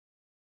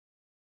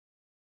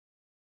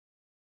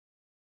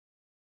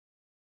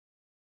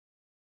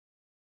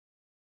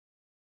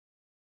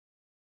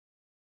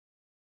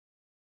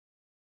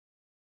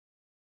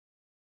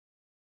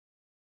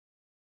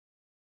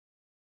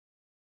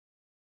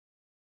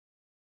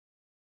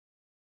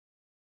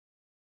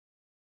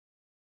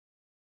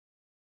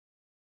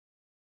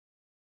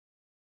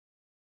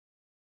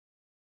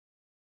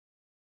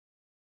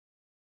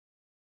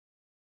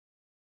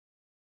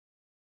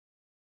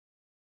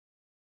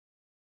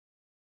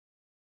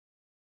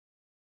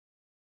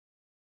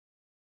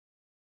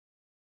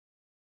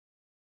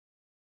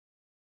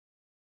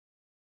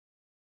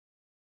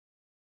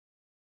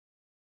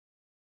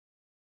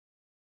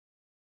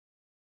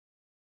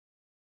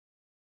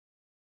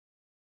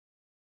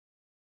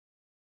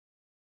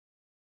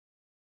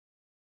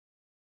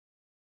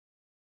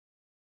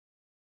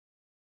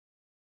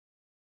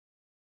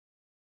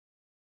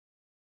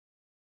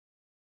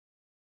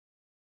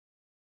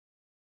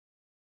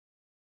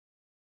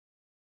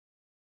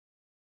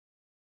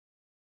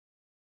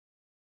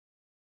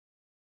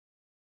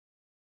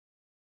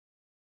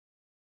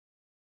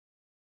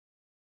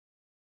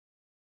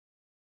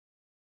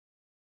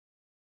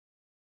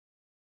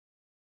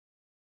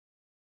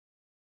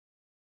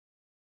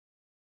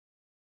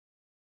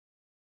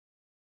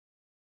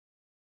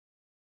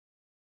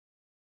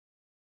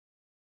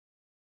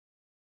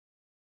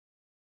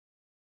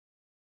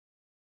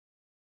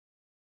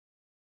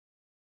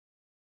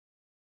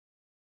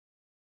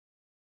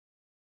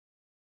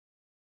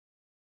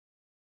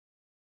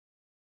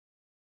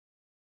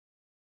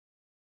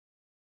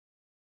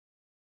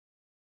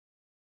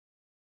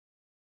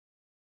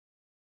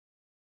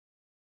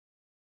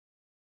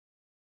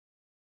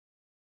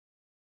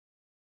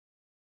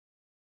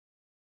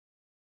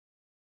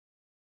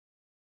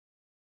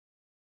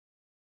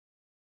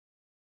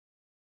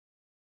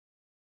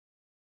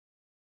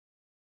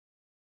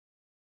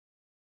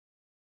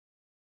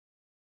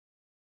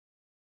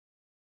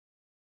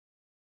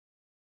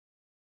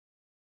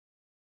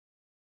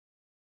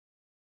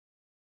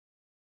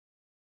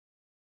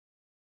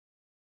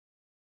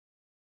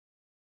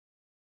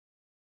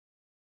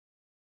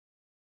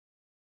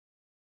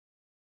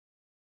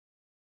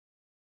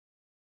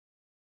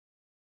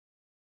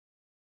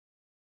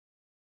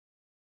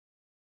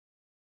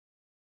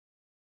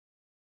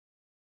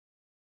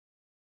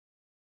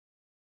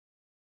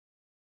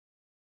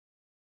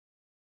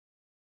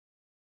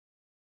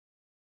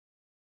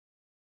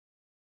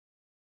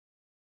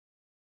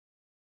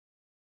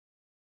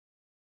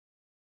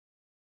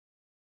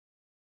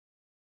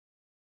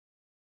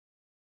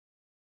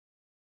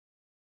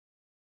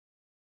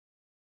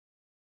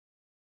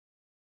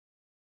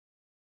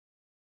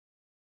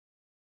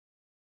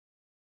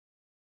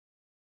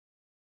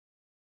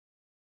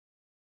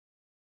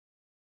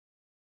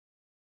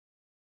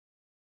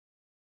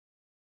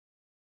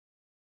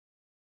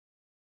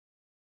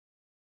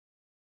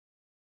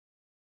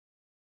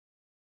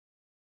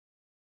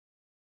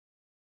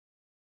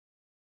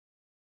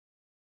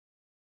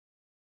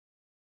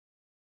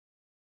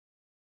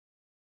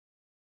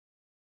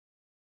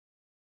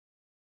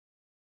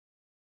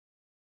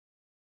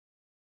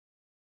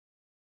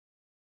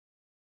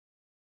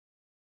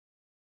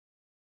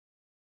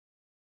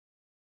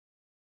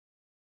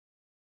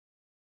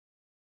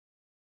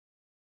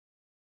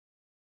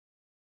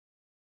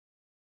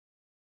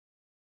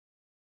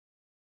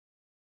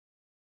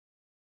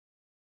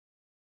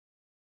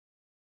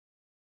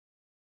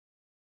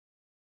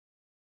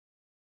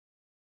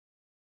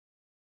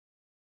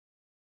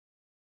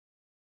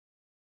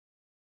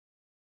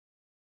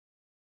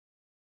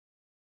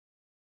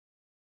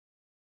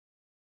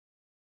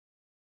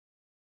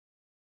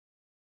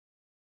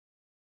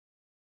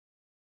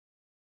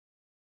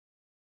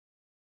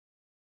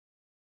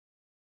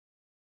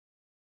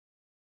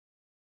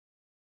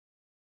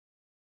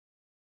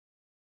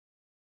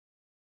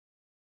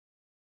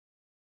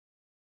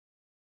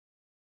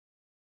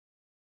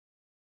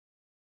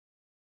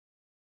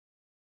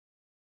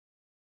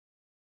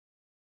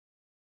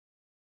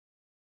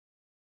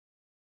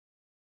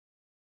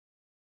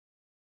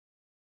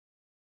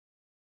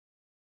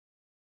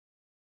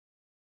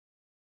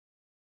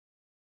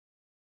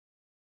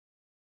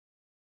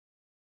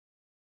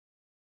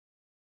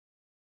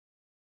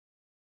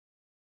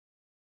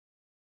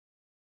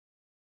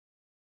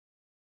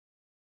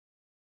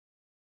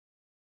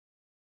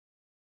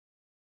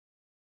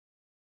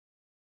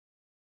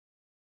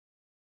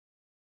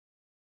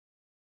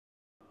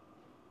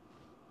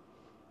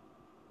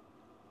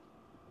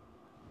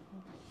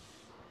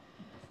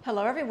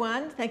Hello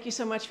everyone, thank you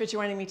so much for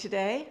joining me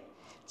today.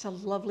 It's a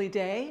lovely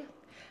day.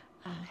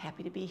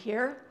 Happy to be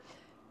here.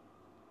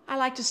 I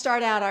like to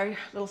start out our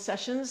little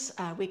sessions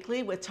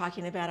weekly with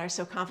talking about our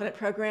So Confident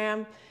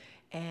program.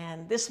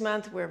 And this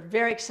month we're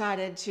very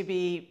excited to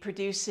be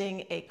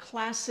producing a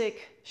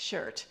classic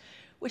shirt,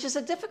 which is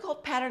a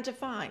difficult pattern to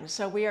find.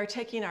 So we are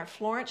taking our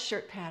Florence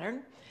shirt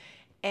pattern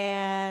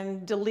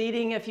and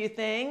deleting a few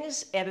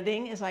things,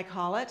 editing as I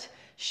call it,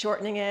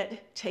 shortening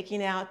it,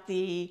 taking out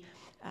the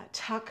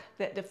tuck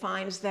that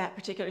defines that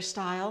particular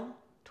style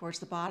towards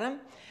the bottom,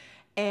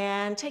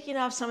 and taking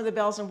off some of the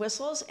bells and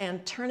whistles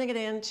and turning it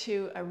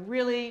into a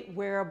really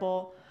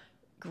wearable,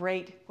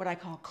 great, what I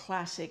call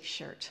classic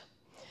shirt.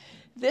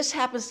 This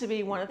happens to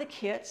be one of the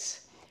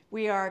kits.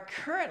 We are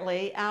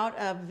currently out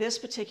of this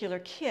particular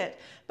kit,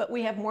 but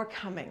we have more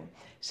coming.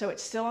 So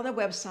it's still on the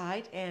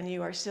website and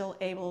you are still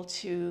able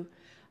to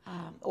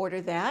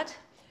order that.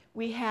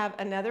 We have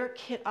another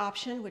kit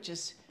option, which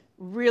is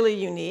really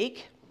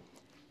unique.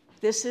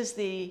 This is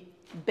the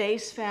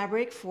base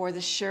fabric for the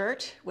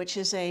shirt, which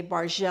is a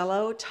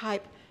Bargello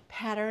type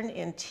pattern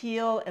in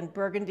teal and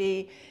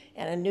burgundy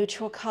and a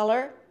neutral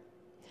color.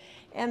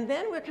 And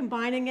then we're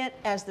combining it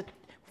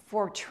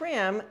for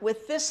trim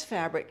with this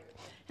fabric.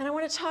 And I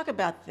want to talk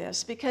about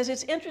this because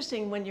it's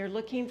interesting when you're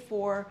looking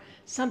for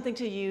something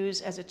to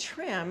use as a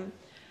trim.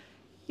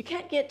 You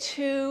can't get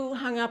too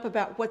hung up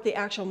about what the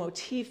actual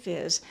motif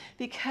is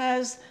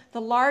because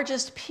the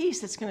largest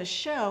piece that's going to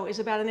show is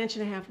about 1.5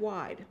 inches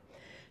wide.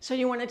 So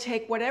you want to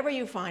take whatever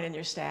you find in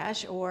your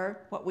stash,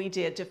 or what we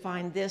did to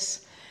find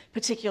this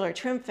particular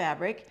trim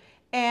fabric,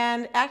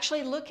 and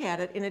actually look at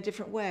it in a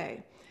different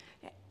way.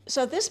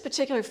 So this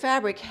particular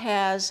fabric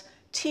has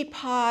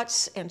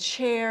teapots and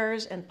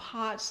chairs and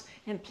pots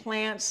and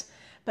plants,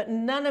 but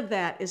none of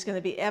that is going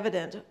to be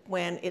evident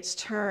when it's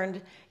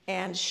turned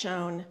and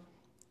shown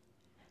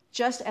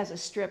just as a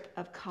strip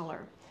of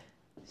color.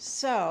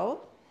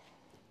 So,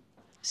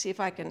 see if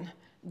I can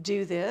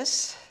do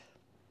this.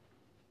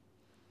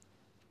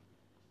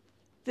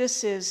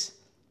 This is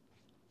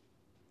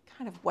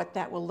kind of what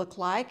that will look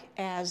like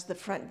as the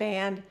front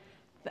band,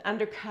 the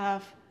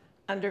undercuff,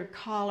 under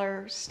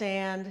collar,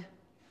 stand,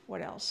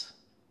 what else?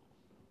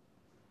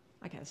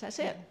 I guess that's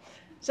it.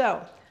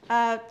 So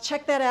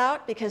check that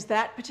out because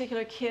that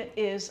particular kit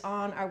is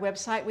on our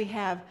website. We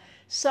have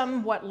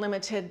somewhat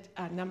limited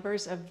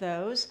numbers of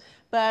those,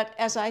 but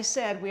as I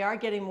said, we are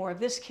getting more of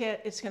this kit.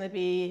 It's going to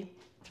be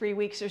 3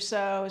 weeks or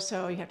so,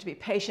 so you have to be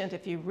patient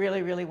if you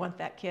really, really want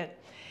that kit.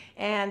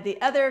 And the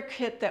other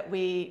kit that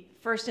we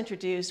first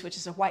introduced, which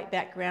is a white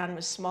background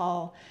with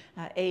small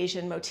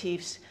Asian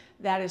motifs,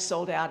 that is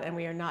sold out and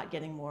we are not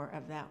getting more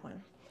of that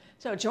one.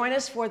 So join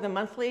us for the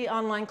monthly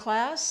online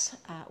class,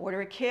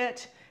 order a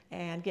kit,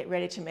 and get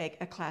ready to make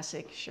a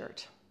classic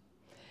shirt.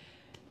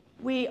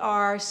 We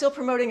are still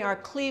promoting our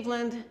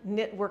Cleveland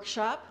Knit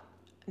Workshop,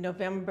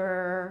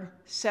 November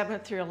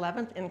 7th through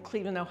 11th in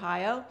Cleveland,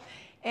 Ohio.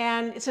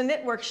 And it's a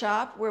knit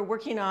workshop. We're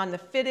working on the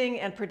fitting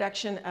and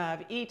production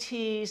of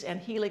ETs and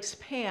helix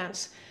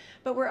pants,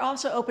 but we're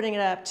also opening it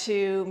up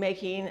to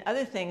making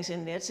other things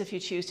in knits if you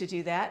choose to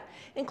do that,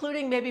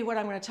 including maybe what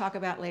I'm going to talk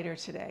about later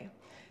today.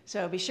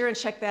 So be sure and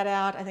check that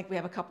out. I think we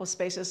have a couple of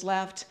spaces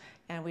left,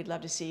 and we'd love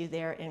to see you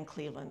there in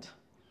Cleveland.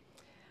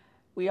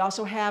 We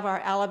also have our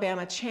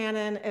Alabama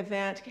Chanin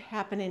event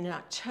happening in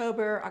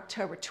October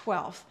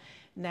 12th.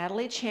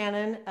 Natalie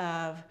Chanin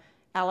of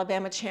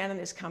Alabama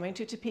Chanin is coming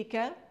to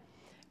Topeka.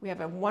 We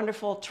have a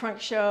wonderful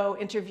trunk show,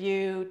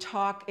 interview,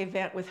 talk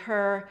event with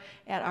her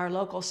at our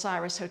local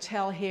Cyrus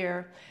Hotel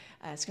here.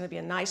 It's going to be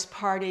a nice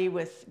party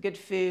with good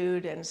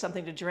food and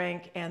something to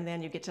drink, and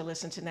then you get to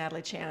listen to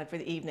Natalie Chanin for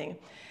the evening.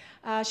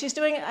 She's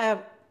doing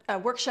a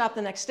workshop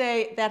the next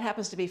day. That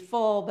happens to be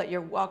full, but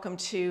you're welcome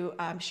to,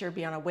 I'm sure,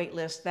 be on a wait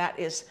list. That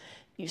is,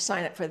 you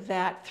sign up for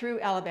that through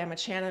Alabama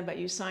Chanin, but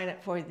you sign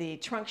up for the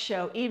trunk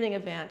show evening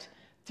event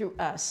through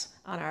us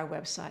on our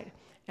website.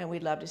 And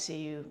we'd love to see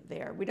you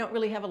there. We don't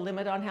really have a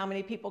limit on how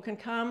many people can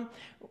come.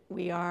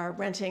 We are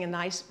renting a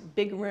nice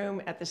big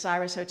room at the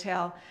Cyrus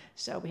Hotel,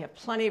 so we have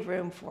plenty of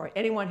room for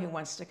anyone who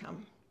wants to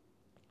come.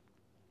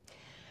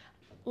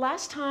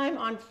 Last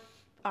time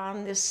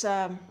on this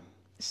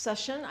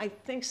session, I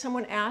think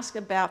someone asked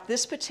about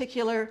this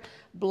particular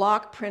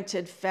block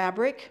printed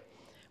fabric,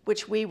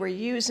 which we were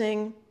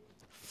using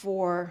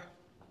for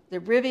the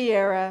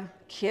Riviera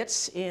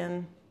kits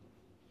in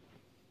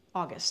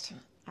August.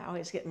 I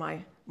always get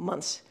my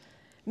months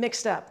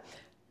mixed up.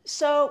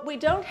 So we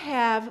don't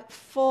have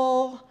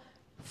full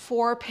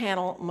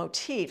 4-panel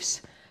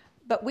motifs,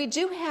 but we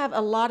do have a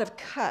lot of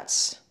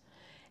cuts.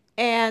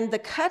 And the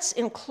cuts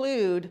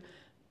include,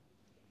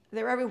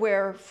 they're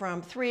everywhere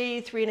from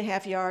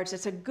 3.5 yards.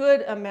 It's a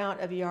good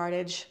amount of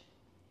yardage.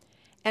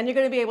 And you're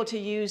going to be able to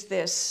use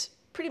this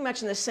pretty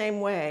much in the same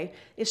way.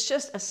 It's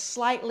just a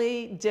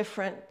slightly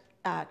different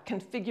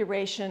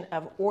configuration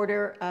of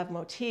order of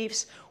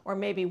motifs, or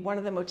maybe one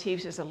of the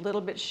motifs is a little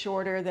bit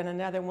shorter than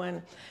another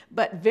one,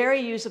 but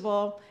very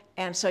usable,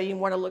 and so you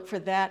want to look for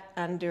that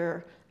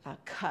under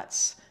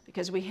cuts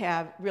because we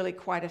have really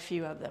quite a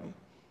few of them.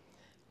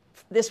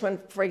 This one,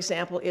 for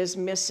example, is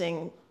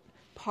missing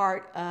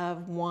part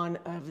of one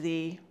of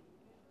the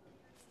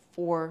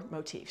 4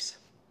 motifs.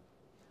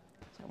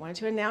 So I wanted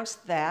to announce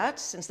that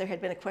since there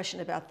had been a question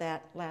about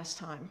that last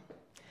time.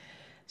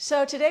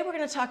 So today we're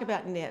going to talk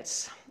about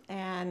knits,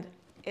 and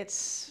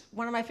it's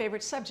one of my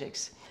favorite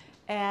subjects,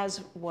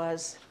 as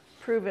was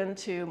proven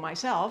to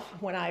myself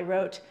when I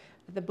wrote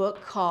the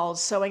book called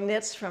Sewing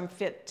Knits from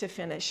Fit to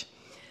Finish.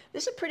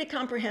 This is a pretty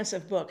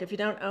comprehensive book. If you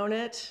don't own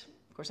it,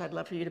 of course, I'd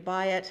love for you to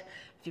buy it.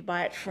 If you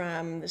buy it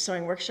from the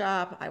Sewing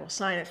Workshop, I will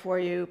sign it for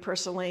you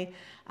personally.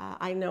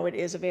 I know it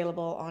is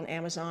available on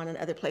Amazon and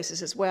other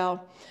places as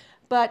well.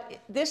 But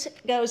this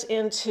goes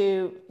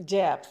into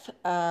depth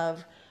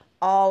of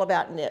all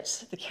about knits,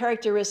 the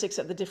characteristics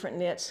of the different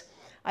knits.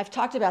 I've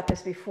talked about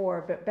this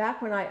before, but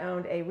back when I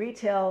owned a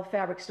retail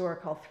fabric store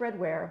called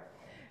Threadwear,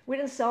 we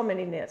didn't sell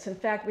many knits. In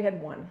fact, we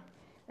had one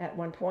at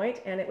one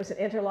point, and it was an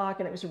interlock,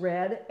 and it was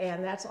red,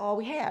 and that's all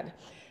we had.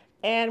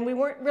 And we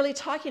weren't really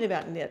talking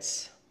about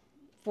knits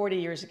 40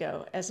 years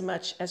ago as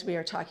much as we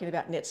are talking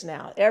about knits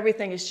now.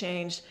 Everything has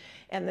changed,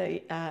 and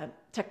the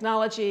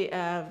technology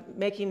of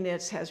making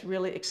knits has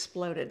really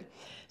exploded.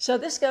 So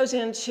this goes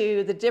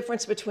into the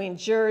difference between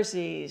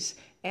jerseys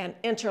and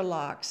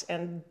interlocks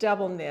and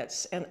double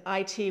knits and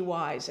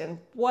ITYs and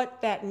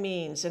what that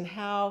means and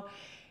how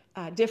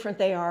different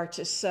they are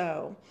to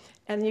sew.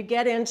 And you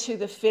get into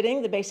the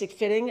fitting, the basic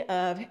fitting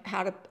of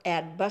how to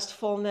add bust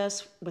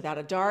fullness without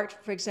a dart,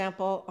 for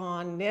example,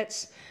 on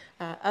knits,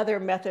 other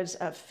methods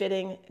of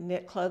fitting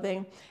knit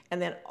clothing, and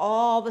then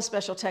all the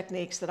special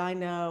techniques that I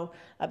know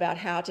about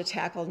how to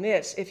tackle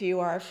knits if you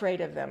are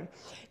afraid of them.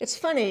 It's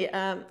funny,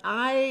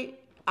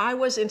 I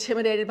was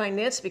intimidated by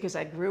knits because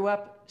I grew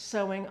up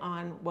sewing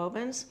on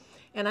wovens,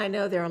 and I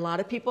know there are a lot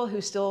of people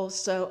who still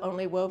sew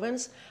only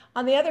wovens.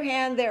 On the other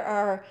hand, there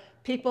are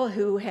people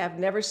who have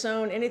never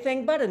sewn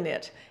anything but a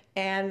knit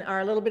and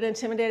are a little bit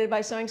intimidated by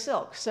sewing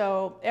silk.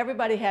 So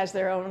everybody has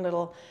their own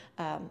little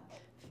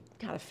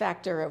kind of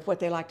factor of what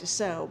they like to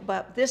sew.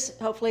 But this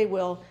hopefully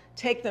will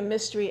take the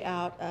mystery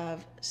out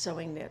of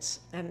sewing knits.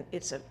 And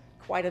it's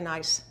quite a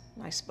nice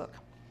book.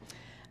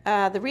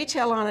 The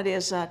retail on it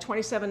is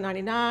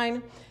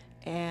 $27.99.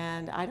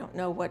 And I don't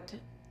know what,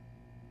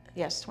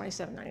 yes,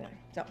 $27.99.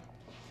 So,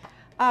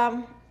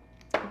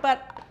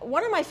 but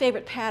one of my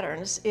favorite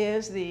patterns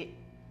is the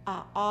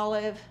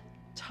olive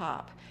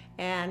top.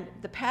 And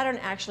the pattern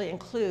actually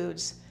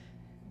includes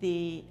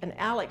an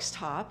Alex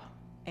top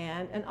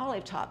and an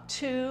olive top,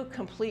 2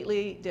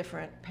 completely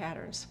different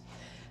patterns.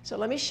 So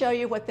let me show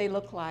you what they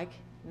look like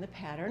in the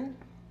pattern.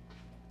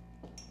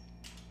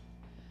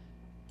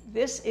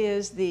 This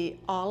is the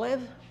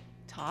olive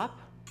top,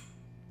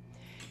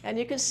 and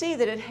you can see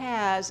that it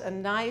has a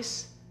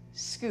nice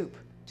scoop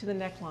to the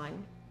neckline.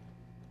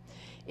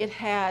 It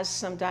has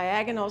some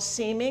diagonal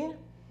seaming.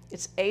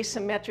 It's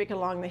asymmetric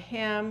along the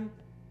hem.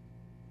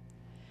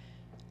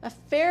 A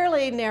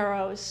fairly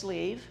narrow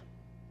sleeve,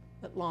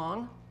 but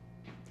long.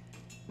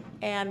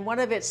 And one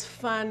of its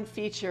fun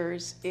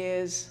features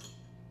is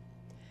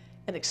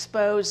an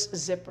exposed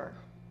zipper.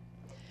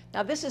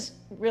 Now this is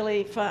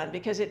really fun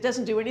because it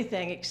doesn't do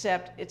anything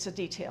except it's a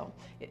detail.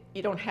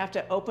 You don't have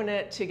to open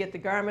it to get the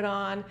garment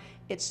on.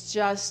 It's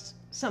just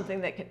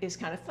something that is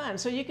kind of fun.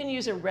 So you can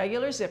use a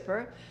regular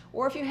zipper,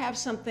 or if you have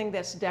something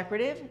that's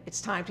decorative,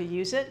 it's time to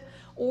use it.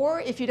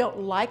 Or if you don't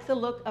like the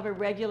look of a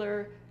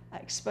regular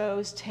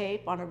exposed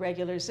tape on a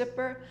regular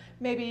zipper,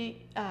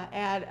 maybe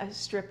add a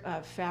strip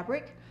of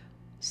fabric,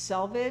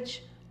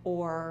 selvage,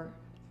 or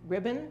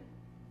ribbon.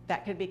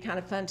 That could be kind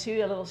of fun too.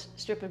 A little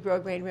strip of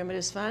grosgrain ribbon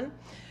is fun.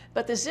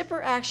 But the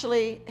zipper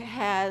actually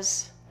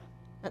has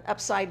an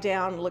upside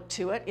down look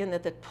to it in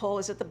that the pull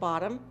is at the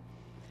bottom,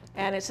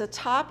 and it's at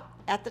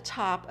the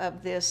top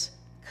of this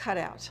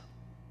cutout.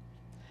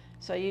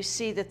 So you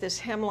see that this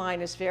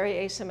hemline is very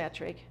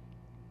asymmetric.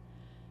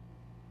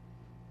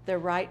 The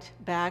right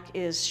back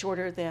is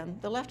shorter than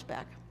the left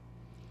back.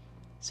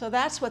 So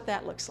that's what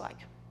that looks like.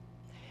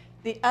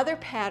 The other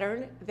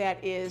pattern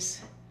that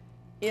is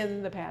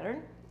in the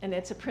pattern, and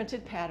it's a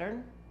printed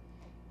pattern,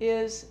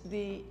 is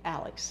the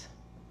Alex.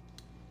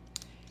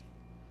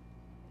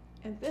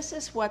 And this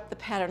is what the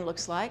pattern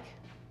looks like.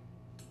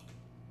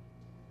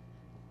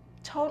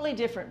 Totally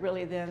different,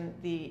 really, than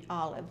the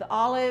olive. The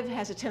olive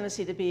has a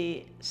tendency to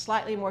be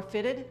slightly more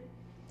fitted,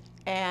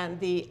 and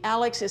the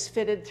Alex is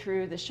fitted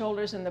through the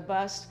shoulders and the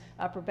bust,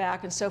 upper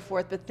back, and so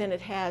forth, but then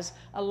it has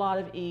a lot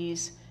of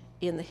ease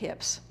in the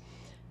hips.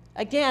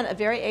 Again, a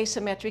very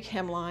asymmetric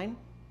hemline.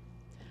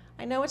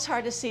 I know it's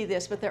hard to see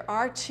this, but there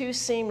are 2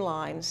 seam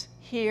lines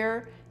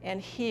here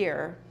and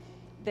here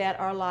that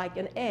are like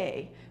an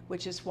A,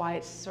 which is why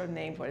it's sort of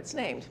named what it's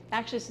named.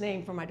 Actually, it's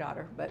named for my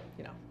daughter, but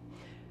you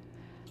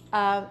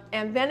know.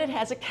 And then it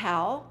has a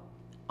cowl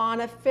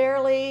on a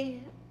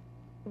fairly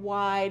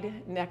wide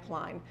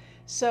neckline.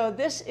 So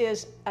this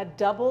is a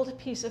doubled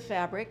piece of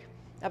fabric,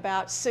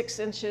 about 6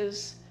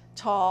 inches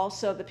tall,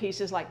 so the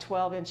piece is like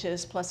 12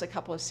 inches plus a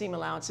couple of seam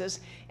allowances,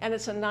 and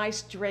it's a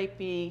nice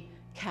drapey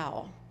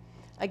cowl.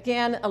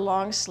 Again, a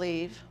long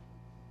sleeve.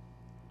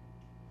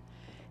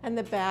 and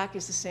the back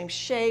is the same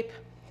shape,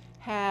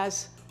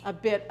 has a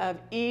bit of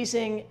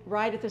easing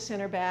right at the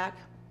center back,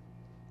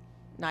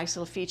 nice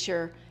little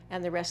feature,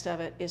 and the rest of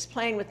it is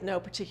plain with no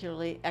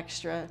particularly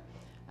extra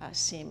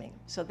seaming.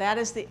 So that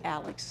is the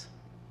Alex.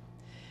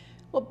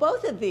 Well,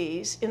 both of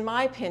these, in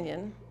my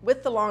opinion,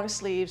 with the long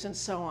sleeves and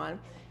so on,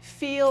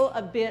 feel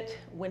a bit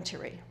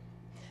wintry.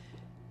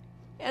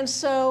 And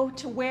so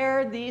to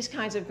wear these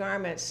kinds of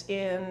garments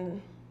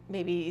in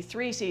maybe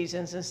 3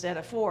 seasons instead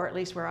of 4, at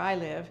least where I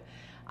live,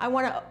 I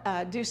want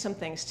to do some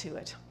things to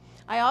it.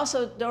 I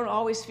also don't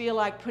always feel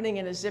like putting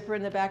in a zipper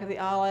in the back of the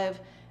Olive.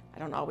 I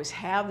don't always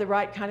have the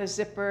right kind of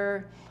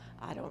zipper.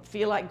 I don't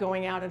feel like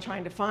going out and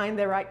trying to find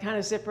the right kind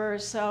of zipper,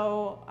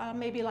 so I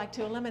maybe like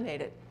to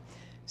eliminate it.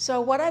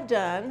 So what I've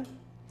done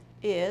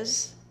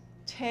is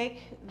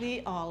take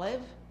the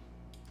Olive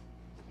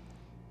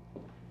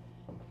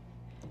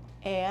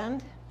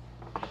and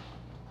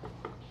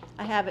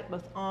I have it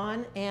both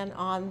on and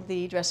on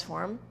the dress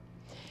form.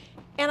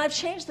 And I've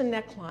changed the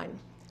neckline.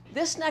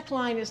 This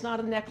neckline is not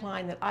a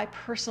neckline that I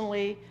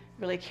personally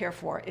really care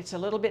for. It's a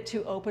little bit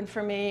too open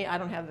for me. I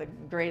don't have the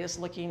greatest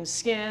looking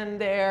skin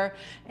there,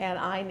 and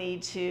I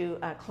need to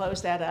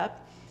close that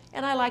up.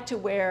 And I like to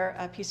wear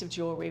a piece of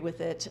jewelry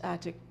with it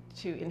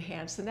to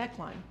enhance the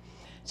neckline.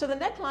 So the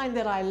neckline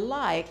that I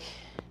like,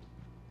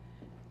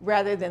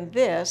 rather than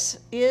this,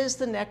 is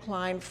the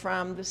neckline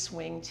from the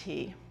swing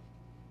tee.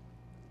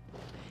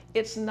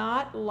 It's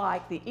not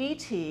like the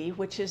ET,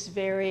 which is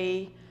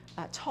very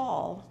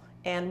tall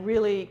and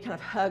really kind of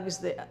hugs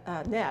the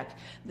neck.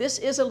 This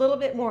is a little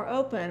bit more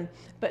open,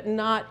 but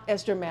not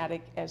as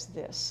dramatic as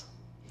this.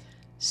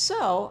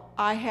 So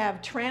I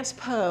have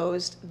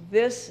transposed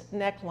this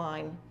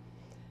neckline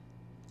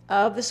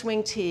of the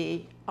swing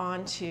tee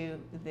onto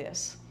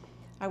this.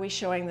 Are we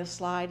showing the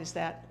slide?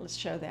 Let's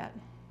show that.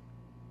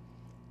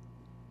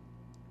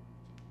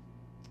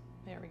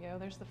 There we go,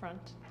 there's the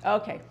front.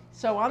 Okay,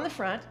 so on the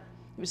front,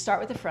 you would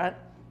start with the front.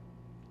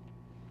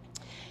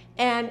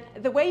 And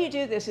the way you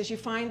do this is you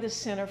find the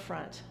center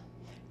front.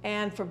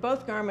 And for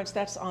both garments,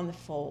 that's on the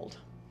fold.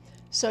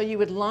 So you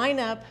would line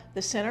up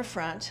the center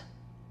front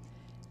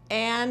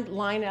and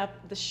line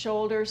up the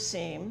shoulder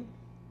seam.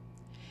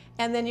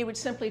 And then you would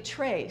simply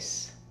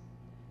trace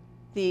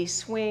the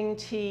swing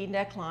tee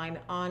neckline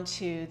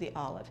onto the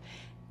Olive.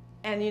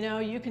 And you know,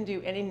 you can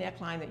do any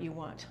neckline that you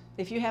want.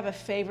 If you have a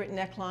favorite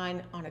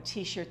neckline on a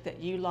t-shirt that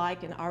you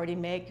like and already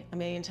make a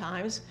million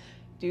times,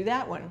 do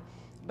that one.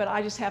 But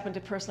I just happen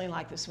to personally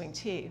like the swing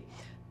tee.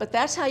 But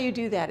that's how you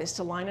do that, is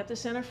to line up the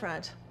center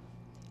front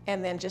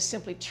and then just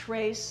simply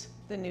trace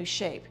the new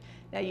shape.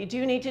 Now you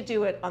do need to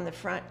do it on the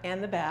front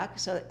and the back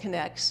so it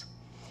connects.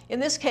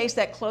 In this case,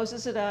 that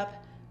closes it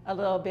up a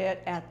little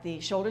bit at the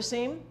shoulder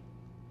seam,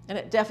 and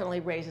it definitely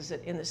raises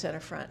it in the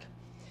center front.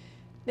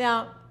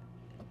 Now,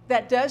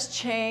 that does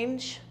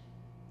change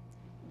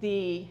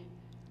the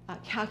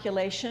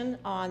calculation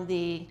on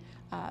the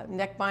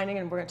neck binding,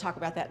 and we're going to talk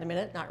about that in a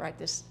minute, not right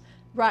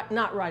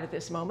at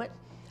this moment,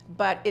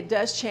 but it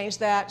does change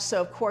that. So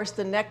of course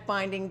the neck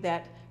binding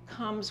that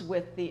comes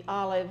with the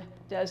Olive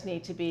does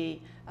need to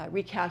be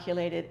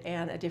recalculated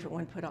and a different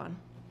one put on.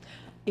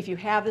 If you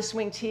have the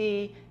swing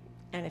tee,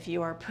 and if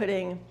you are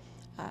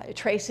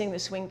tracing the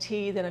swing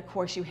tee, then of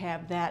course you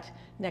have that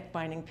neck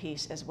binding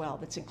piece as well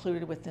that's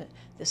included with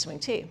the swing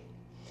tee.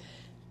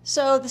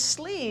 So the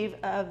sleeve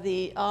of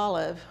the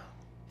Olive,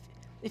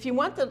 if you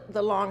want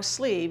the long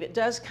sleeve, it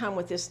does come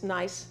with this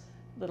nice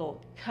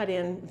little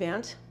cut-in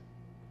vent.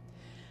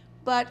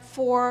 But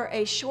for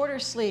a shorter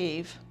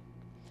sleeve,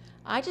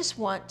 I just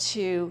want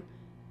to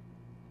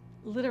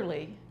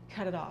literally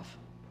cut it off.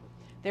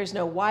 There's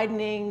no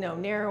widening, no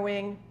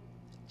narrowing,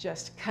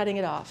 just cutting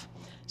it off.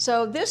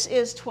 So this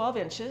is 12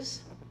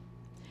 inches.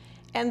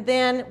 And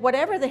then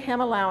whatever the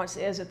hem allowance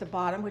is at the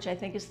bottom, which I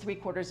think is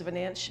 3/4 of an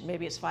inch,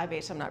 maybe it's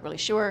 5/8, I'm not really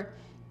sure.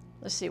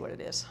 Let's see what it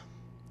is.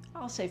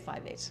 I'll say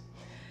 5/8.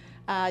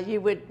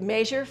 You would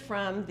measure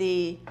from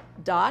the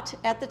dot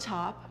at the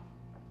top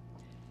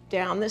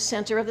down the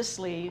center of the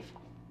sleeve,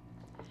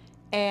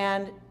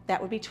 and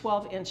that would be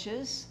 12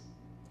 inches.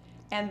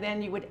 And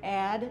then you would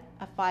add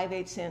a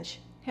 5/8 inch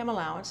hem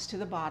allowance to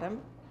the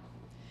bottom.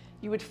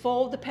 You would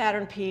fold the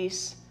pattern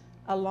piece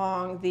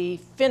along the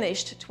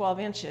finished 12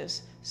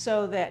 inches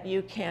so that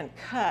you can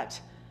cut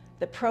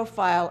the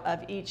profile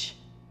of each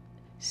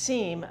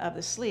seam of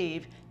the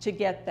sleeve to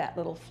get that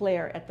little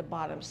flare at the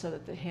bottom so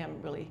that the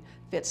hem really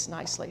fits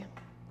nicely.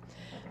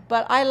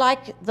 But I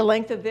like the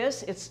length of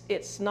this.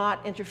 It's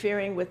not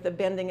interfering with the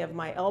bending of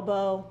my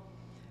elbow.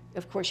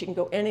 Of course, you can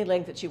go any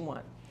length that you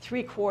want.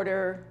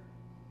 3/4,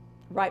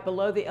 right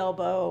below the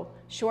elbow,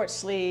 short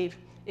sleeve.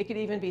 It could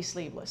even be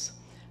sleeveless.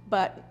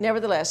 But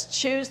nevertheless,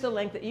 choose the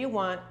length that you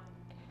want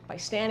by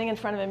standing in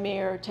front of a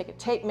mirror, take a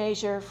tape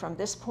measure from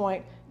this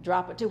point,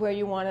 drop it to where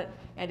you want it,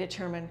 and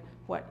determine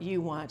what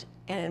you want.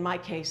 And in my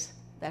case,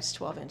 that's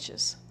 12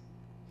 inches.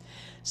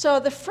 So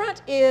the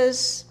front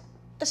is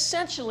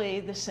essentially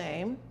the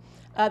same,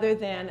 other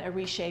than a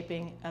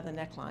reshaping of the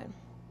neckline.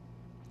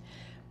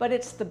 But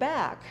it's the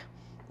back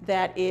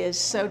that is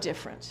so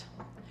different.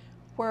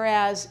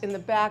 Whereas in the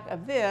back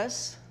of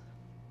this,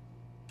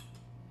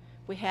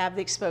 we have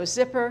the exposed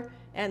zipper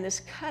and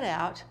this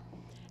cutout,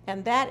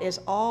 and that is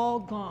all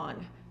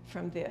gone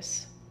from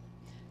this.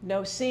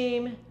 No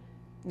seam,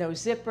 no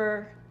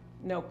zipper,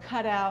 no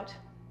cutout.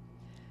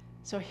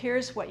 So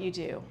here's what you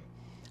do.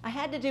 I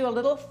had to do a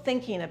little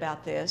thinking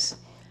about this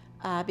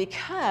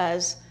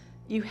because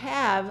you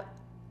have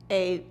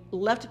a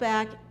left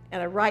back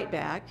and a right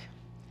back,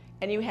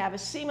 and you have a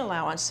seam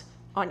allowance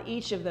on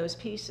each of those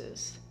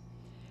pieces.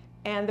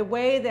 And the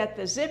way that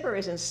the zipper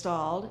is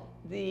installed,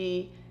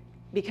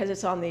 because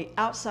it's on the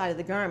outside of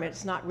the garment,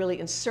 it's not really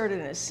inserted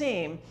in a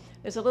seam,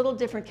 there's a little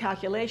different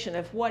calculation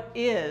of what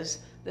is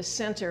the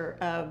center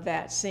of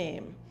that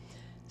seam.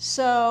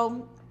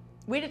 So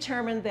we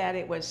determined that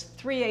it was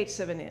 3/8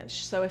 of an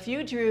inch. So if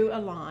you drew a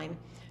line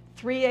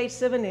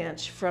 3/8 of an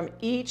inch from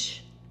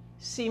each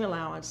seam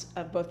allowance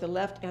of both the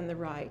left and the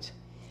right,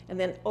 and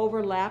then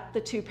overlap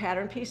the two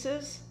pattern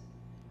pieces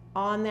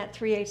on that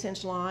 3/8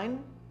 inch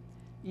line,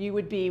 you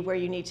would be where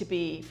you need to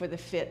be for the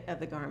fit of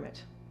the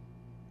garment.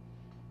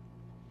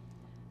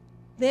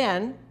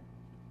 Then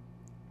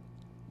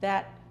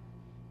that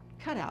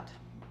cutout.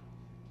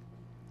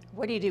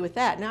 What do you do with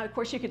that? Now, of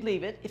course, you could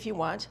leave it if you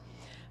want,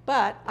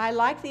 but I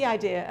like the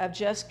idea of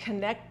just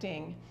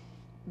connecting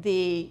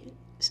the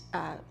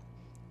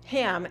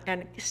hem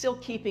and still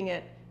keeping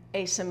it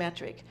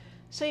asymmetric.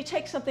 So you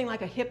take something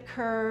like a hip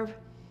curve,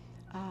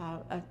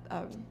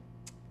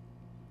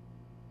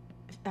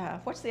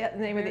 what's the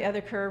name of the other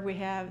curve we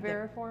have?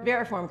 Variform?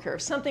 Variform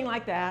curve, something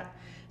like that,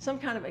 some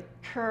kind of a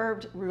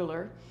curved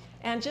ruler,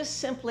 and just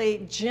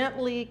simply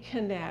gently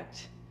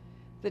connect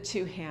the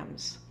two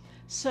hems.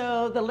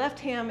 So the left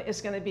hem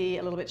is going to be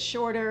a little bit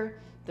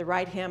shorter, the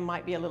right hem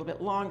might be a little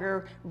bit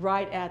longer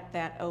right at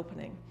that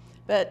opening.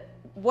 But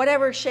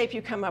whatever shape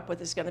you come up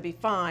with is going to be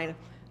fine.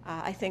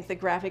 I think the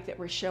graphic that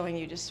we're showing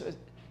you just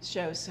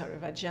shows sort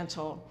of a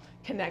gentle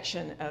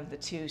connection of the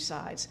two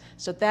sides.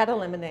 So that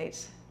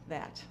eliminates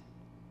that.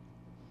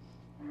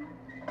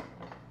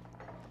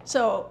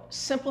 So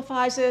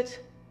simplifies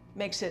it,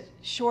 makes it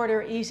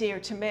shorter, easier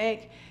to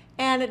make,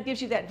 and it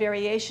gives you that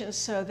variation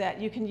so that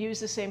you can use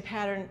the same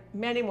pattern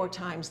many more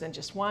times than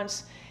just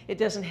once. It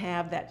doesn't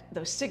have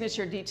those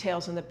signature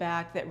details in the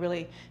back that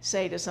really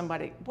say to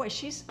somebody, boy,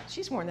 she's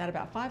worn that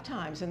about 5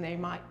 times, and they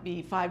might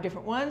be 5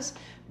 different ones,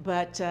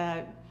 but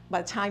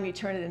by the time you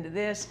turn it into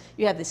this,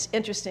 you have this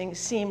interesting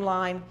seam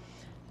line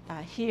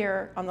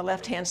here on the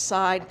left-hand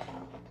side,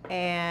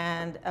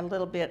 and a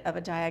little bit of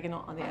a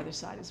diagonal on the other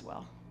side as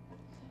well.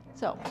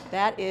 So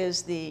that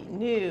is the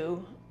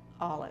new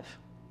olive.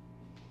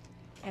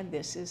 And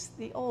this is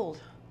the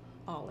old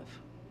olive.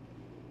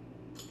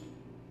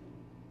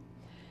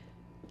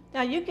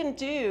 Now you can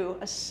do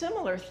a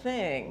similar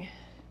thing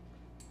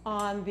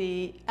on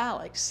the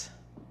Alex,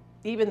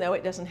 even though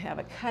it doesn't have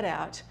a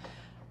cutout.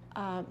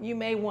 You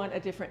may want a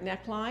different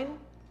neckline.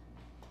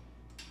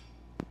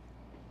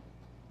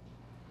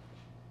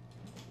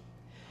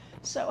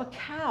 So a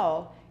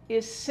cowl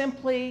is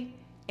simply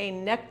a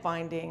neck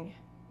binding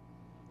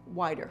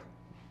wider.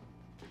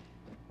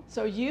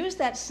 So use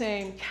that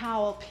same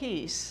cowl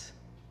piece.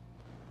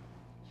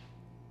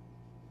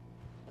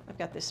 I've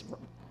got this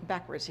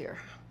backwards here.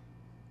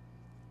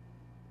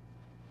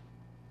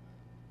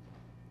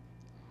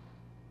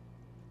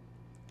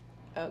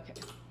 Okay.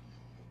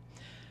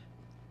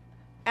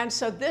 And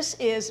so this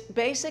is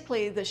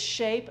basically the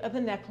shape of the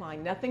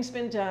neckline. Nothing's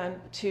been done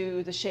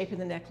to the shape of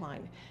the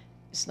neckline.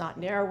 It's not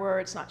narrower,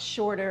 it's not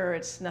shorter,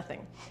 it's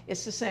nothing.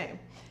 It's the same.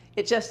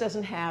 It just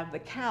doesn't have the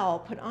cowl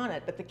put on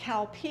it, but the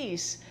cowl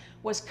piece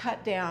was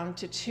cut down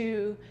to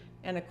 2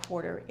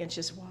 1/4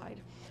 inches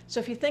wide. So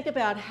if you think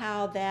about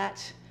how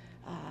that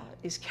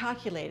is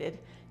calculated,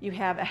 you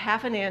have a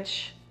 1/2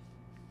 inch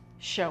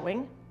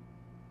showing.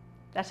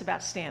 That's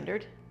about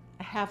standard.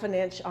 A 1/2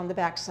 inch on the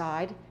back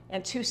side,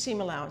 and 2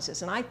 seam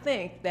allowances. And I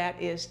think that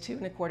is 2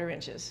 1/4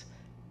 inches.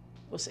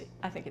 We'll see.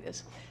 I think it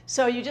is.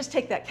 So you just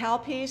take that cowl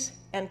piece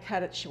and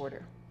cut it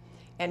shorter,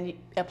 and you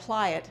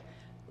apply it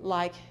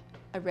like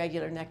a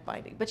regular neck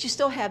binding. But you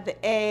still have the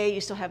A,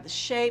 you still have the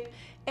shape,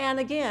 and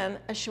again,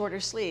 a shorter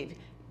sleeve,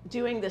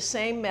 doing the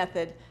same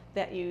method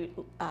that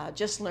you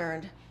just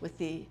learned with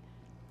the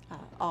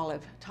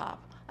olive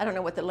top. I don't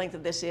know what the length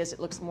of this is. It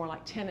looks more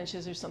like 10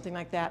 inches or something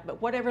like that,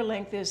 but whatever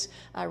length is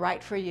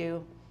right for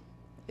you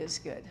is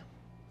good.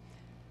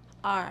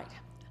 All right.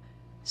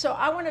 So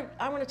I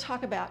want to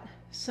talk about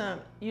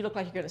you look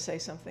like you're going to say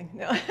something.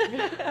 No?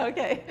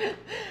 Okay.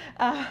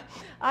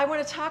 I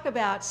want to talk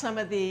about some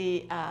of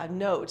the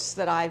notes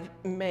that I've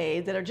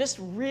made that are just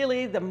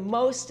really the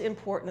most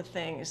important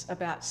things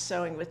about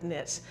sewing with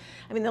knits.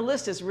 I mean, the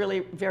list is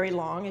really very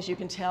long, as you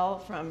can tell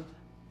from,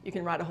 you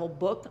can write a whole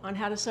book on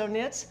how to sew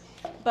knits.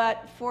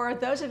 But for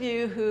those of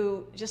you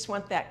who just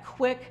want that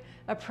quick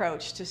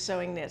approach to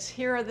sewing knits,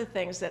 here are the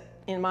things that,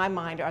 in my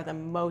mind, are the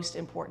most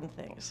important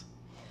things.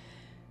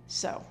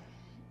 So,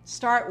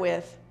 start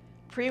with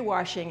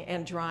pre-washing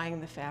and drying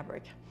the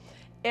fabric.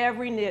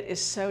 Every knit is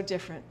so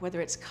different,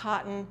 whether it's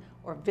cotton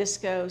or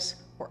viscose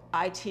or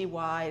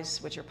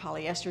ITYs, which are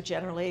polyester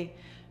generally,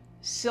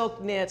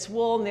 silk knits,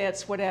 wool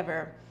knits,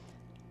 whatever,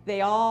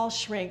 they all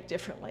shrink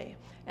differently.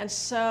 And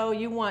so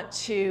you want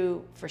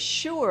to, for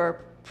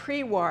sure,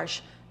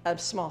 pre-wash a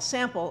small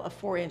sample of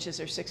 4 inches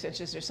or 6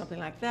 inches or something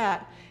like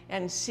that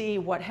and see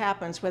what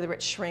happens, whether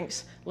it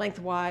shrinks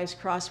lengthwise,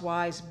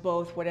 crosswise,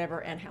 both,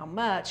 whatever, and how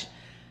much.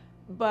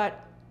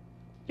 But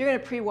you're going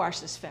to pre-wash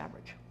this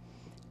fabric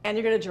and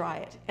you're going to dry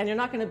it, and you're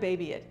not going to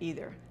baby it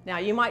either. Now,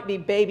 you might be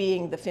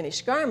babying the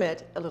finished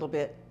garment a little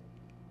bit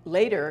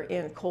later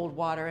in cold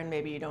water, and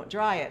maybe you don't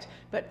dry it,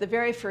 but the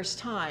very first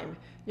time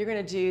you're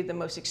going to do the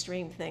most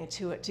extreme thing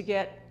to it to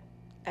get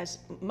as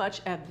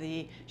much of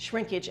the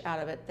shrinkage out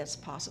of it as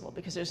possible,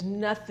 because there's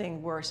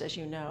nothing worse, as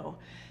you know,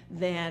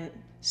 than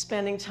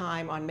spending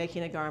time on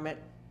making a garment.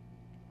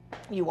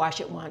 You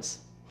wash it once.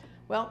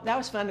 Well, that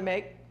was fun to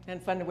make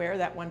and fun to wear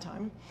that one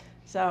time.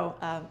 So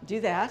do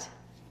that.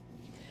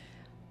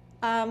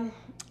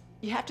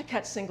 You have to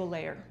cut single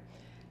layer.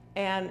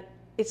 And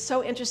it's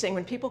so interesting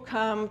when people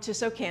come to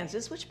Sew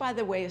Kansas, which by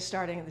the way is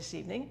starting this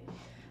evening.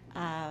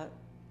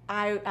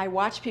 I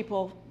watch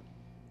people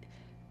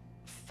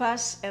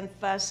fuss and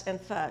fuss and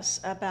fuss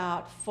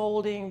about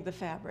folding the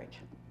fabric,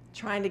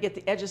 trying to get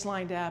the edges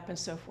lined up and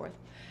so forth.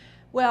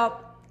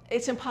 Well,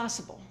 it's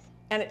impossible,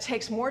 and it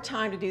takes more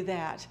time to do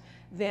that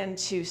than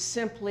to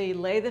simply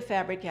lay the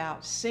fabric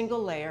out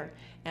single layer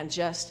and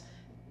just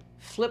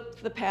flip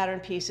the pattern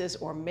pieces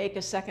or make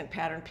a second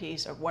pattern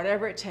piece or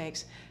whatever it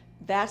takes.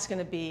 That's going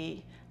to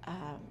be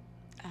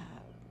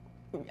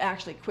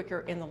actually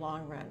quicker in the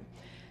long run.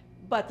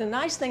 But the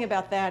nice thing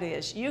about that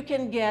is you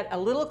can get a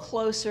little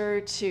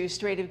closer to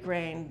straight of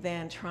grain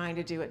than trying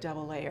to do it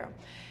double layer.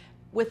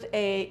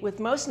 With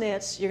most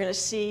knits, you're going to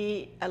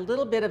see a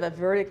little bit of a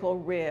vertical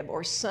rib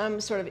or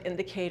some sort of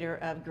indicator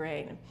of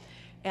grain.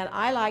 And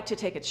I like to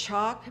take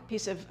a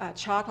piece of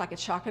chalk, like a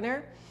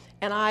chalkener,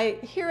 and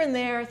here and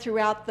there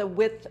throughout the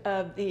width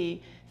of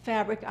the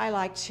fabric, I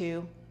like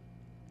to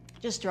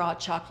just draw a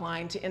chalk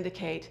line to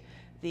indicate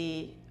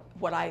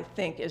what I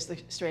think is the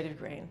straight of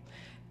grain.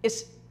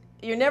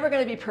 You're never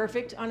going to be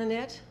perfect on a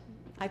knit.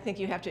 I think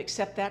you have to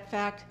accept that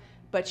fact,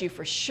 but you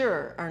for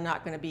sure are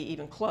not going to be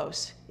even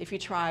close if you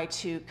try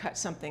to cut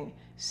something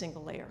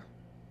single layer.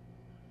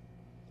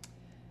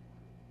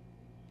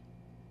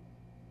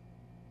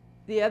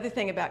 The other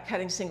thing about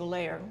cutting single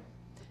layer,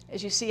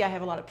 as you see, I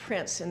have a lot of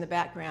prints in the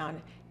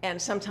background, and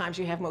sometimes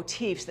you have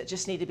motifs that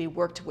just need to be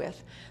worked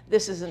with.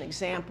 This is an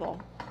example.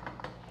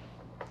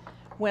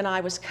 When I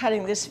was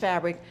cutting this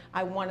fabric,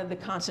 I wanted the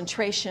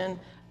concentration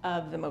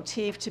of the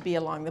motif to be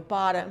along the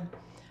bottom.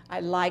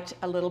 I liked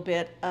a little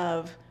bit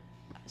of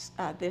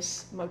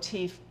this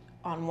motif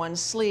on one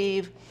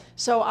sleeve.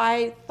 So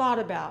I thought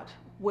about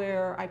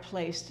where I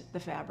placed the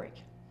fabric.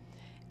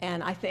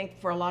 And I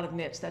think for a lot of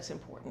knits that's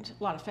important,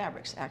 a lot of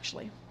fabrics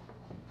actually.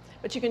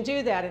 But you can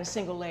do that in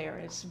single layer.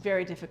 It's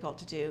very difficult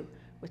to do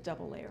with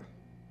double layer.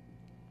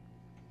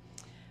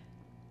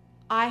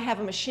 I have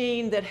a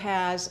machine that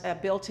has a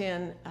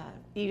built-in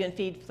even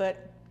feed foot.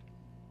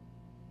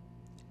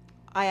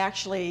 I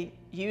actually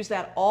use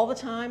that all the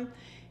time,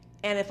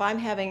 and if I'm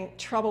having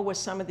trouble with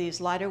some of these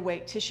lighter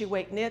weight tissue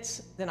weight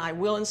knits, then I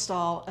will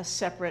install a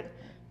separate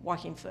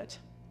walking foot.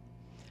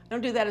 I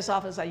don't do that as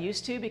often as I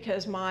used to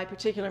because my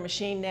particular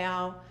machine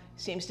now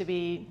seems to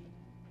be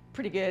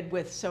pretty good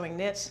with sewing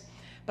knits,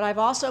 but I've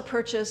also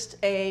purchased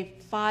a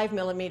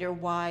 5mm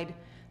wide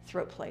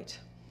throat plate,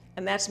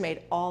 and that's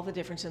made all the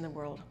difference in the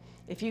world.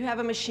 If you have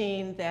a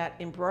machine that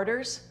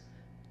embroiders,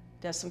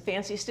 does some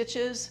fancy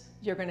stitches,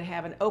 you're going to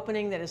have an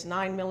opening that is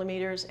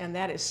 9mm, and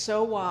that is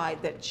so wide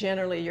that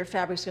generally your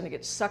fabric's going to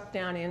get sucked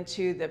down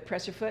into the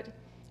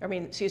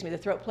the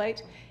throat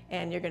plate,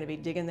 and you're going to be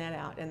digging that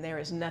out, and there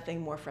is nothing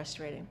more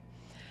frustrating.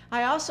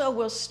 I also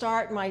will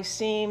start my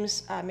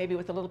seams maybe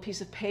with a little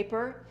piece of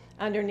paper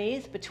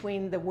underneath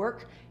between the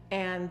work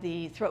and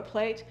the throat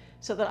plate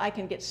so that I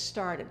can get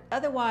started.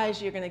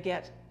 Otherwise, you're going to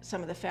get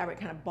some of the fabric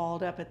kind of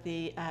balled up at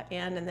the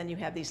end, and then you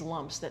have these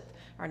lumps that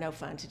are no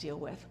fun to deal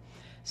with.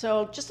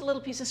 So just a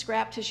little piece of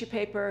scrap tissue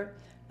paper,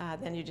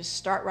 then you just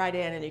start right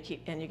in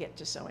and you get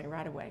to sewing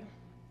right away.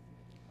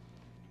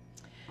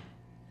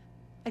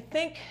 I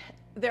think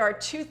there are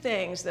two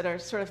things that are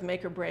sort of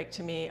make or break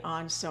to me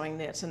on sewing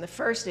knits, and the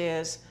first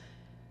is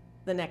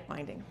the neck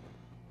binding.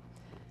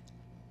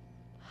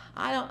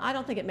 I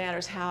don't think it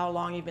matters how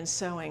long you've been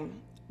sewing,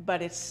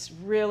 but it's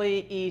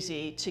really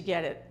easy to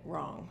get it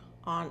wrong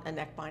on a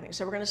neck binding.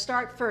 So we're going to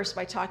start first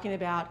by talking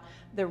about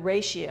the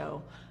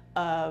ratio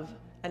of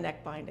a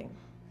neck binding.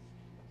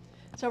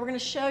 So we're going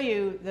to show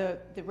you the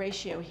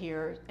ratio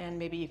here, and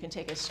maybe you can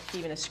take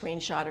even a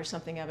screenshot or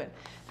something of it.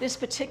 This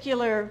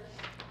particular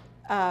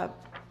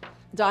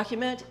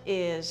document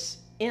is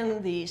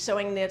in the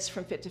Sewing Knits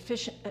from Fit to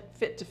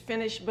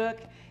Finish book.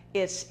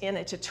 It's in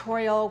a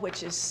tutorial,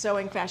 which is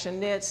Sewing Fashion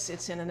Knits.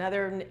 It's in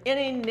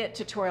any knit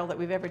tutorial that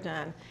we've ever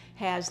done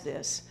has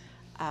this.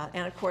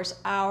 And of course,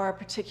 our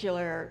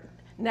particular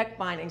neck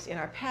bindings in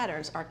our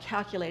patterns are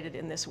calculated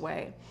in this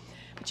way.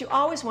 But you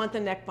always want the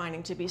neck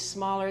binding to be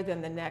smaller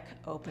than the neck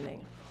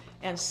opening.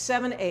 And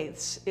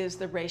 7/8 is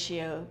the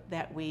ratio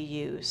that we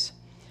use.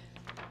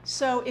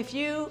 So if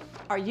you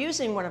are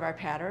using one of our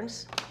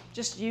patterns,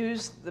 just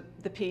use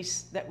the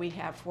piece that we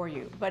have for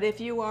you. But if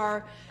you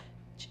are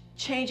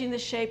changing the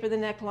shape of the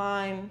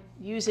neckline,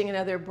 using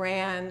another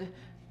brand,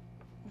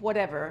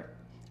 whatever,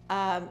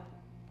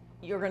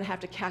 you're going to have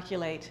to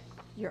calculate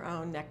your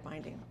own neck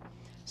binding.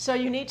 So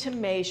you need to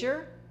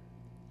measure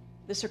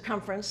the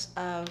circumference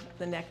of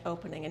the neck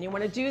opening, and you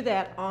want to do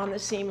that on the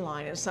seam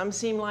line. And some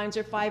seam lines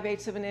are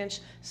 5/8 of an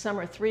inch, some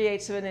are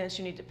 3/8 of an inch.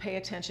 You need to pay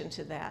attention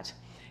to that.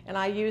 And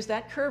I use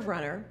that curve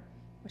runner,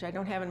 which I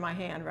don't have in my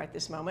hand right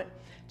this moment,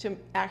 to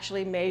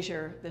actually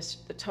measure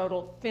the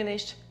total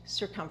finished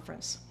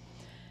circumference.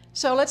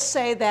 So let's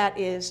say that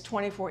is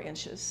 24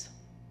 inches.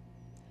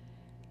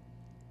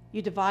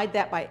 You divide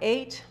that by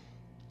 8,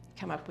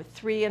 come up with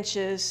 3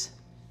 inches.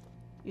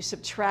 You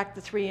subtract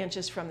the 3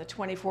 inches from the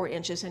 24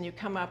 inches, and you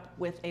come up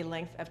with a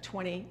length of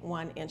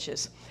 21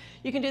 inches.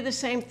 You can do the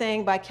same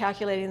thing by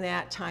calculating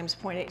that times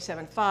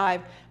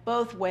 0.875.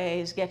 Both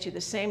ways get you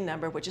the same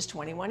number, which is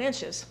 21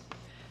 inches.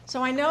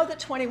 So I know that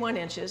 21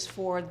 inches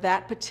for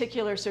that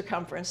particular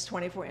circumference,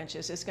 24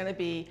 inches, is going to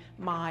be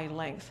my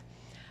length.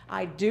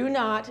 I do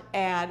not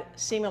add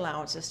seam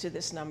allowances to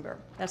this number.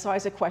 That's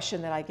always a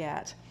question that I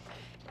get.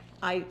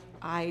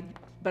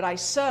 But I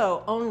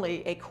sew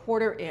only a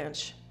 1/4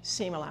 inch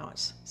seam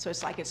allowance. So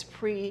it's like it's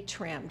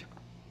pre-trimmed.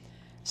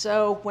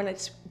 So when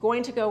it's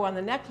going to go on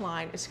the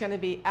neckline, it's going to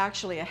be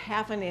actually a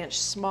 1/2 inch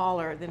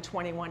smaller than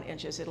 21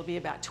 inches. It'll be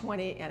about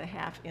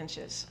 20.5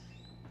 inches.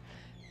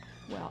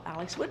 Well,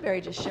 Alex Woodbury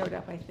just showed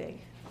up, I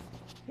think.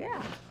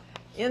 Yeah,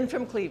 in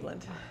from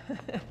Cleveland.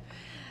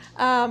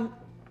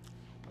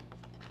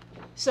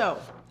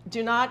 So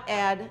do not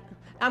add,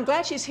 I'm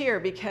glad she's here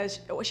because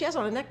she has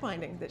on a neck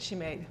binding that she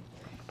made.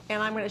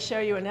 And I'm going to show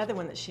you another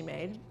one that she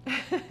made.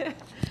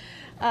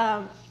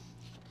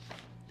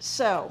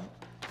 So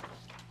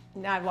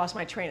now I've lost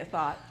my train of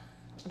thought.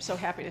 I'm so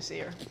happy to see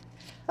her.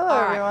 Hello,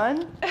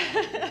 everyone.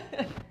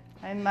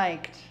 I'm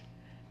mic'd.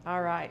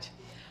 All right.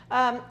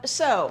 By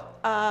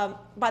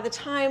the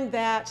time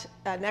that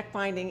neck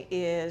binding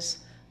is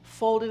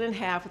folded in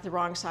half with the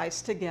wrong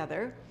sides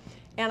together,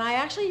 and I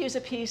actually use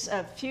a piece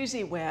of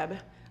fusee web,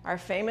 our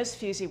famous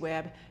fusee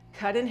web,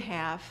 cut in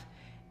half,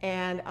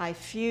 and I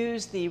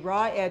fuse the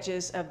raw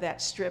edges of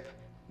that strip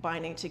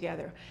binding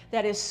together.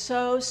 That is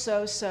so,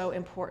 so, so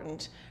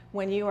important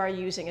when you are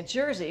using a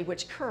jersey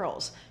which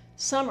curls.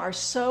 Some are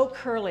so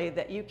curly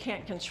that you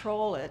can't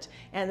control it,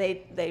 and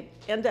they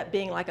end up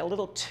being like a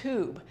little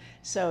tube.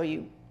 So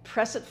you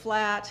press it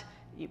flat,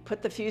 you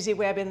put the fusee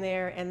web in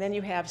there, and then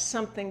you have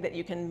something that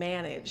you can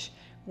manage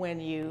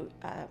when you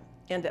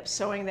end up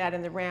sewing that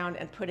in the round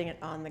and putting it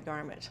on the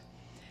garment.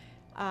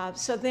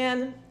 So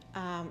then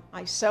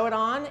I sew it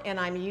on, and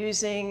I'm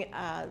using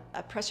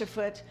a presser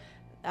foot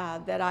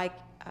that I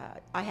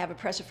have a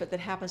presser foot that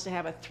happens to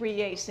have a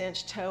 3/8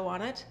 inch toe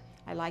on it.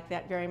 I like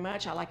that very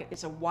much. I like it.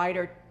 It's a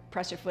wider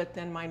presser foot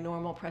than my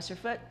normal presser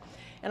foot.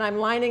 And I'm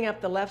lining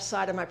up the left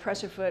side of my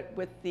presser foot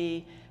with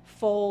the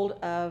fold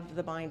of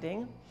the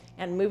binding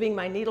and moving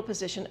my needle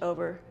position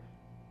over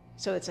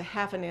so it's a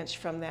 1/2 inch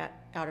from that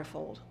outer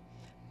fold.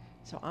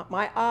 So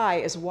my eye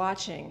is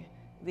watching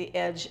the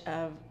edge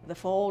of the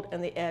fold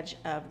and the edge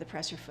of the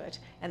presser foot.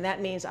 And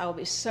that means I will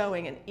be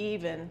sewing an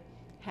even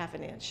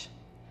 1/2 inch.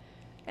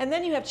 And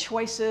then you have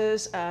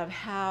choices of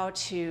how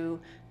to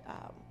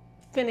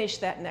finish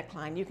that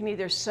neckline. You can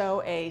either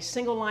sew a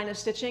single line of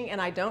stitching, and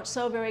I don't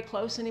sew very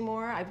close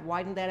anymore. I've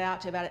widened that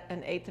out to about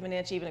 1/8 of an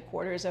inch, even a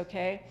 1/4 is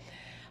okay.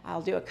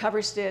 I'll do a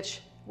cover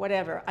stitch,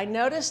 whatever. I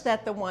noticed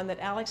that the one that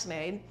Alex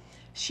made,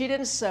 she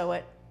didn't sew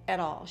it at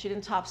all. She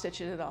didn't top stitch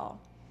it at all.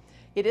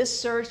 It is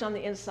serged on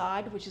the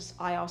inside, which is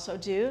I also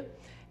do.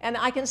 And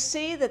I can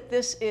see that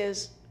this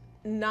is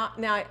not,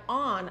 now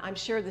on, I'm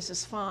sure this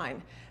is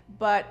fine,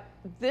 but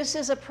this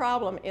is a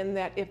problem in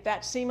that if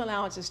that seam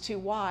allowance is too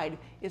wide,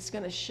 it's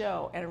going to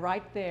show, and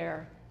right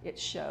there it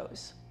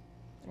shows.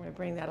 I'm going to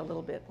bring that a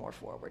little bit more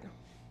forward.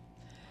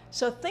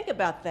 So think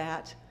about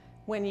that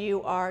when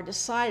you are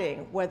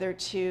deciding whether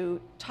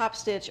to top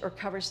stitch or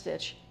cover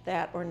stitch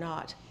that or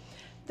not.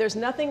 There's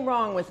nothing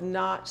wrong with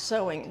not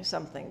sewing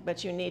something,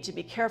 but you need to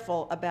be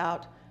careful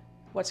about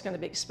what's going to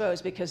be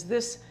exposed, because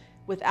this,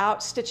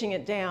 without stitching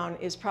it down,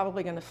 is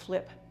probably going to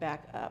flip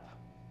back up.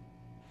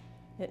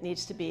 It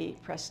needs to be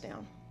pressed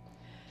down.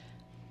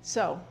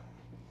 So,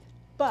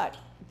 but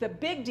the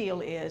big deal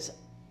is,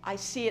 I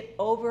see it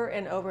over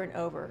and over and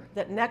over,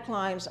 that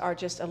necklines are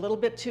just a little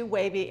bit too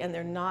wavy and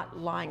they're not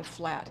lying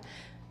flat,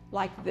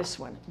 like this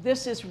one.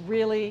 This is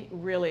really,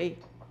 really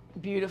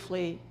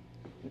beautifully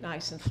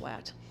nice and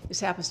flat. This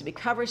happens to be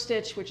cover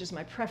stitch, which is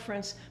my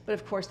preference, but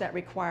of course that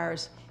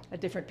requires a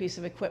different piece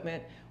of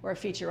equipment or a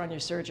feature on your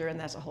serger, and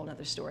that's a whole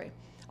other story.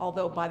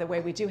 Although, by the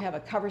way, we do have a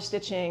cover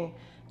stitching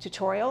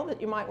tutorial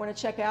that you might want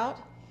to check out.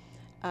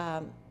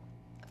 I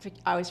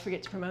always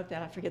forget to promote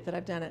that. I forget that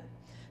I've done it.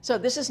 So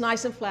this is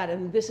nice and flat,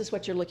 and this is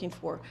what you're looking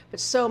for.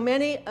 But so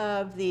many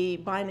of the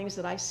bindings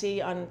that I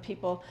see on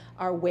people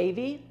are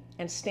wavy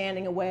and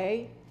standing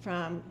away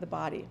from the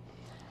body.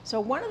 So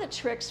one of the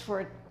tricks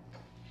for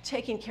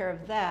taking care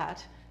of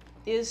that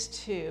is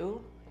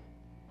to,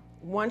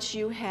 once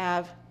you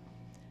have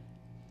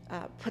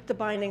put the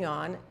binding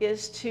on,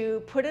 is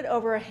to put it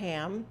over a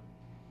ham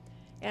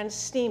and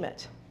steam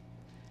it.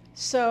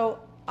 So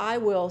I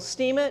will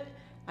steam it.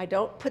 I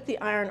don't put the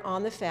iron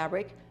on the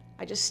fabric.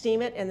 I just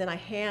steam it, and then I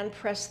hand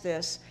press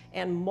this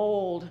and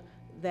mold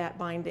that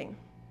binding.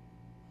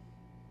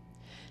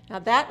 Now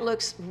that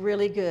looks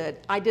really good.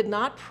 I did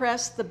not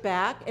press the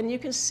back, and you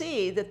can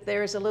see that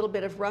there's a little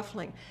bit of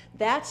ruffling.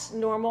 That's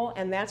normal,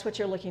 and that's what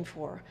you're looking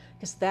for,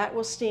 because that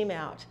will steam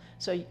out.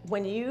 So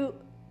when you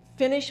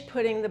finish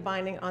putting the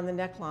binding on the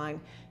neckline,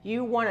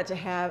 you want it to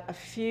have a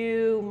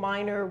few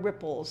minor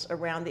ripples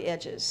around the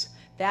edges.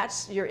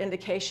 That's your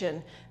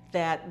indication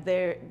that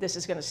this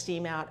is going to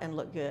steam out and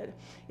look good.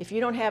 If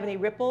you don't have any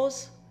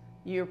ripples,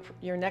 your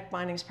neck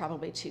binding is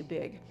probably too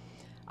big.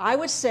 I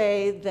would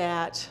say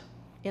that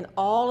in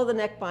all of the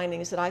neck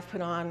bindings that I've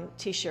put on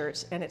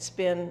t-shirts, and it's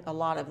been a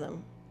lot of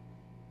them,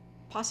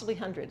 possibly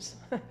hundreds,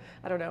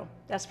 I don't know,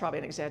 that's probably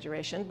an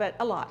exaggeration, but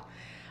a lot.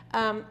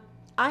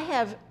 I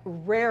have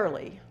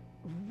rarely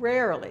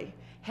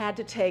had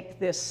to take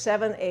this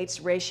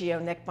 7/8 ratio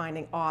neck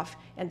binding off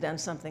and done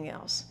something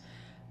else.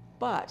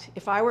 But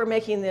if I were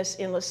making this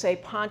in, let's say,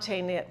 ponte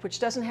knit, which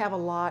doesn't have a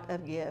lot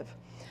of give,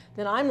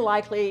 then I'm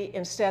likely,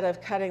 instead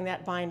of cutting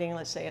that binding,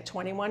 let's say at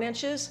 21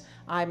 inches,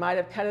 I might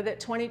have cut it at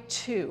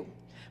 22.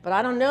 But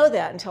I don't know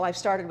that until I've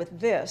started with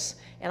this,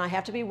 and I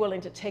have to be willing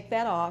to take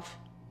that off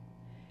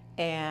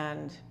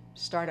and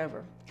start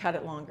over, cut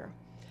it longer.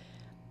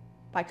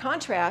 By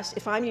contrast,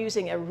 if I'm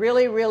using a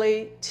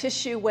really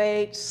tissue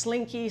weight,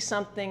 slinky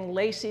something,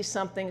 lacy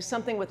something,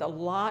 something with a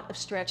lot of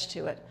stretch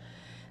to it,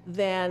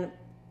 then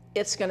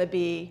it's going to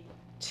be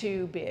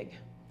too big.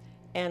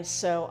 And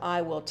so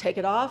I will take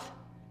it off,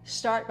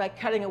 start by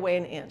cutting away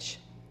an inch.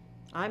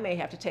 I may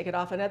have to take it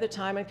off another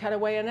time and cut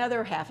away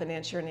another ½ an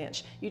inch or an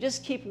inch. You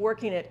just keep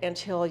working it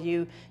until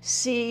you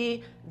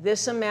see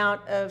this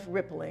amount of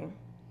rippling,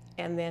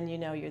 and then you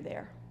know you're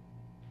there.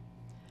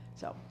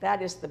 So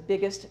that is the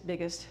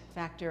biggest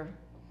factor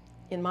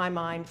in my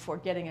mind for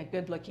getting a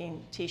good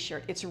looking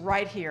t-shirt. It's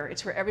right here.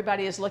 It's where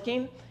everybody is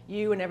looking,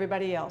 you and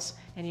everybody else,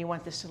 and you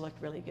want this to look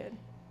really good.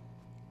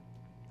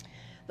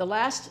 The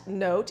last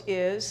note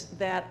is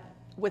that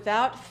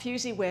without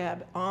fusee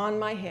web on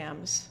my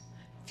hems,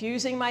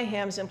 fusing my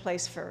hems in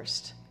place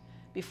first,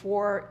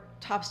 before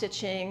top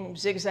stitching,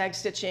 zigzag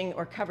stitching,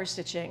 or cover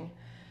stitching,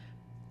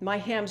 my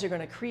hems are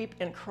going to creep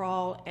and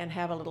crawl and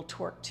have a little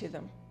torque to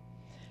them.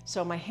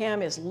 So my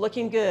hem is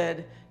looking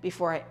good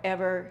before I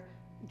ever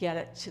get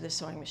it to the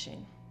sewing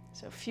machine.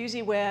 So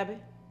fusee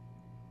web,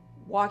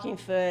 walking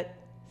foot,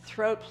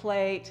 throat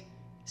plate,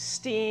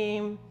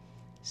 steam,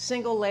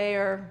 single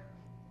layer,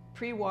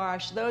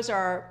 pre-wash, those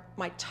are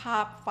my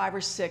top 5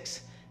 or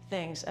 6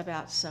 things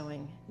about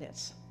sewing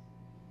knits.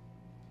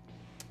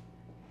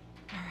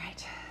 All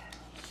right.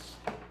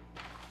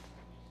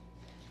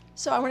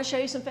 So I want to show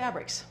you some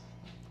fabrics.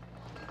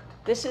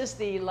 This is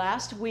the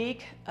last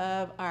week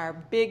of our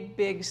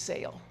big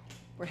sale.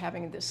 We're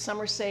having this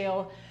summer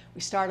sale.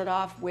 We started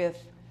off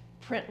with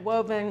print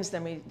wovens,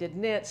 then we did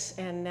knits,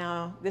 and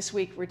now this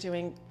week we're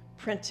doing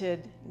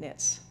printed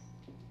knits.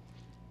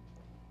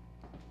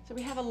 So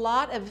we have a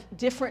lot of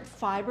different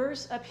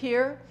fibers up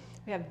here.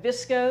 We have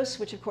viscose,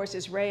 which of course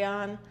is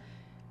rayon.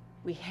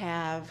 We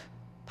have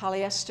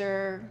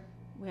polyester.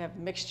 We have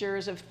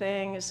mixtures of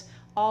things.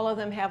 All of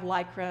them have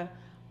lycra.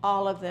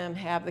 All of them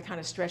have the kind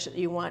of stretch that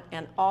you want,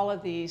 and all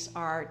of these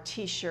are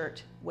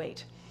t-shirt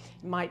weight.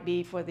 It might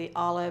be for the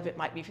Olive, it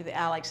might be for the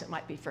Alex, it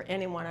might be for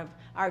any one of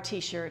our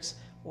t-shirts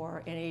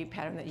or any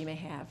pattern that you may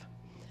have.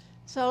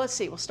 So let's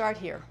see, we'll start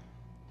here.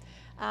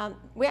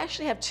 We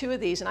actually have 2 of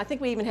these, and I think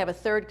we even have a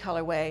 3rd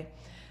colorway.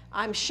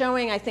 I'm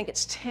showing, I think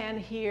it's 10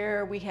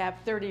 here. We have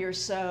 30 or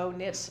so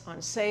knits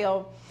on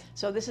sale.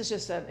 So this is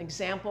just an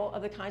example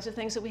of the kinds of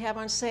things that we have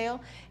on sale.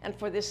 And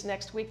for this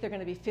next week, they're going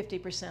to be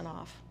 50%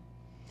 off.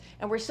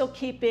 And we're still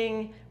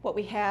keeping what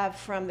we have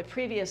from the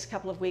previous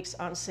couple of weeks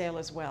on sale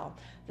as well.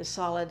 The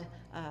solid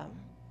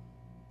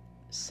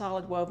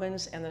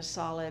wovens and the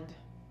solid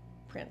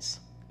prints,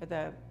 or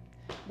the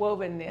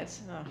woven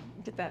knits. Oh,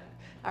 get that.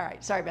 All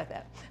right, sorry about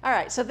that. All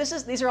right, so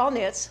these are all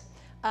knits,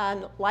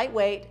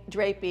 lightweight,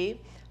 drapey.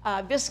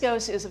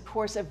 Viscose is, of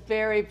course, a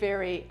very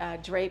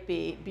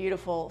drapey,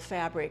 beautiful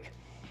fabric.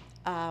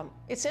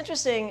 It's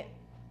interesting,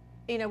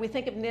 you know, we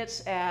think of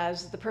knits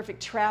as the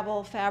perfect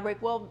travel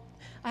fabric. Well,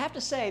 I have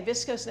to say,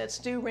 viscose knits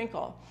do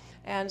wrinkle,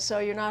 and so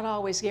you're not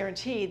always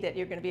guaranteed that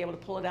you're going to be able to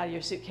pull it out of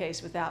your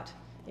suitcase without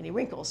any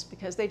wrinkles,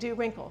 because they do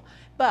wrinkle.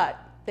 But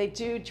they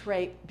do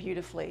drape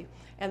beautifully,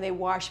 and they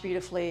wash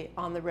beautifully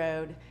on the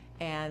road,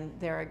 and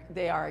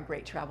they are a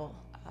great travel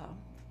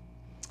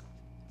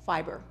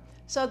fiber.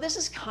 So this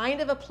is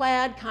kind of a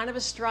plaid, kind of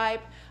a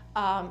stripe.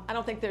 I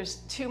don't think there's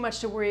too much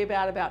to worry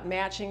about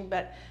matching,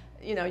 but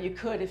you know, you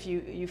could if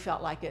you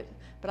felt like it.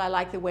 But I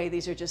like the way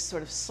these are just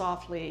sort of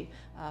softly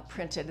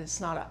printed. It's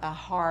not a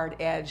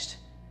hard-edged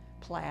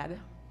plaid.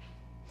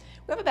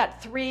 We have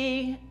about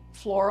 3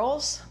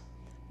 florals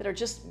that are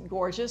just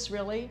gorgeous,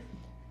 really.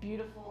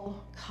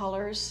 Beautiful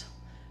colors,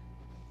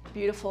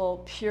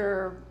 beautiful,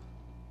 pure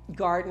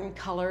garden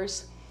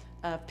colors,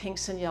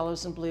 pinks and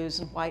yellows and blues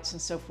and whites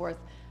and so forth.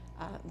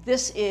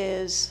 This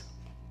is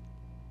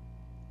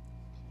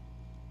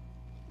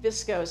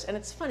viscose, and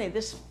it's funny,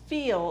 this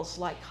feels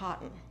like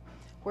cotton,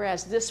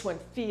 whereas this one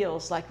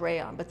feels like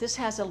rayon, but this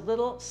has a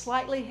little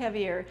slightly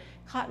heavier.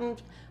 Cotton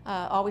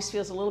always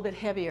feels a little bit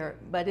heavier,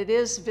 but it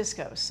is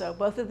viscose. So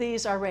both of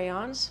these are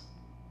rayons.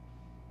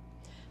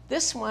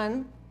 This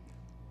one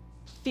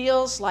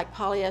feels like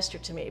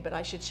polyester to me, but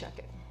I should check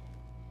it.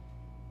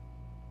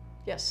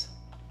 Yes.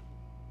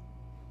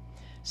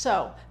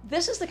 So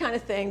this is the kind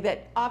of thing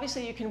that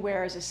obviously you can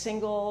wear as a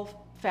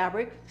single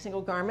fabric,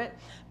 single garment,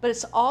 but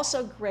it's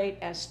also great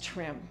as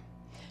trim.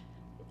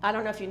 I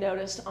don't know if you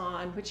noticed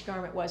on which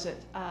garment was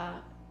it?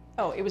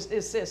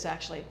 It's this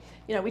actually.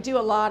 You know, we do a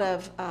lot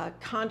of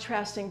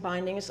contrasting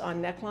bindings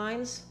on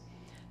necklines.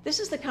 This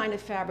is the kind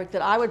of fabric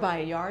that I would buy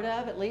a yard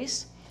of at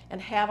least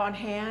and have on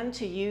hand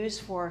to use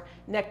for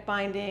neck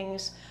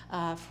bindings,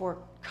 for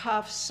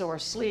cuffs or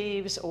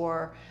sleeves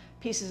or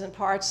pieces and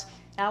parts.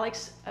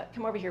 Alex,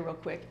 come over here real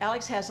quick.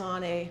 Alex has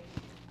on a,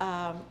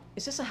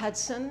 is this a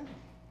Hudson?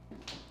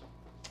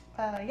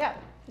 Yeah.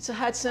 It's a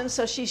Hudson,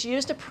 so she's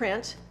used a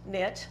print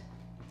knit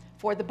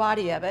for the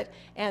body of it,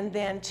 and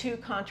then 2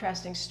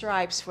 contrasting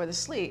stripes for the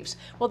sleeves.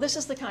 Well, this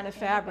is the kind of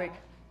fabric.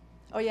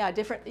 Oh yeah,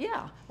 different,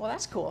 yeah, well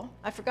that's cool.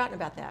 I've forgotten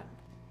about that.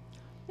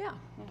 Yeah,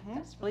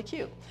 that's really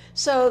cute.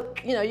 So,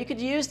 you know, you could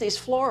use these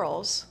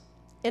florals,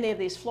 any of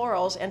these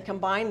florals, and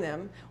combine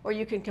them, or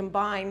you can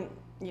combine,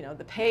 you know,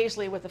 the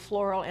paisley with the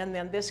floral, and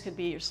then this could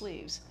be your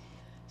sleeves.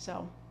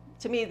 So,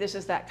 to me, this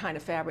is that kind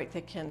of fabric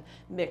that can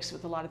mix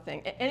with a lot of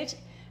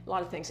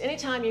things.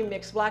 Anytime you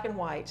mix black and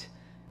white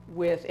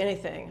with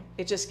anything,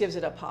 it just gives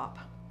it a pop.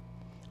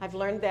 I've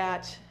learned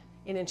that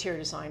in interior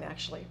design,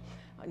 actually.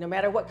 No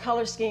matter what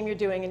color scheme you're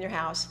doing in your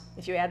house,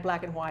 if you add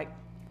black and white,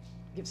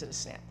 it gives it a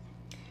snap.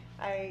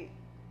 I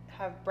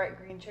have bright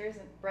green chairs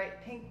and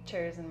bright pink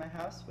chairs in my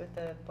house with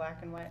a black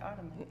and white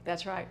ottoman.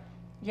 That's right.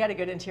 You had a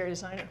good interior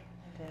designer.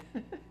 I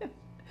did.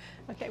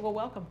 Okay, well,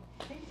 welcome.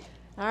 Thank you.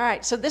 All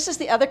right, so this is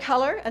the other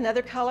color,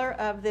 another color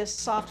of this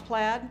soft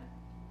plaid.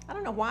 I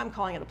don't know why I'm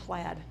calling it a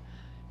plaid.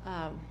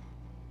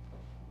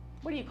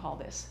 What do you call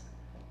this?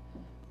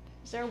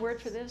 Is there a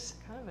word for this?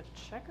 Kind of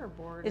a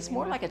checkerboard. It's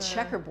more like a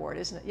checkerboard,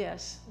 isn't it?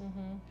 Yes.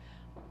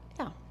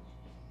 Yeah.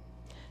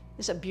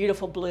 It's a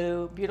beautiful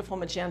blue, beautiful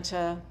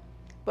magenta.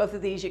 Both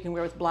of these you can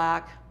wear with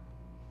black.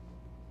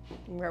 You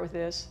can wear with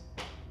this.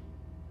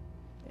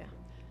 Yeah.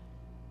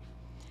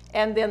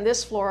 And then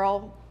this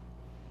floral,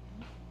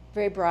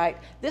 very bright.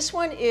 This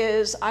one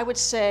is, I would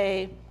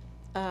say,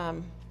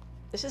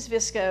 this is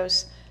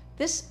viscose.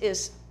 This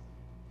is,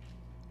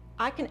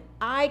 I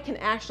can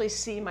actually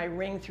see my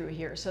ring through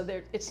here. So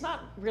there, it's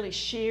not really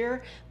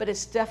sheer, but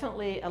it's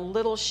definitely a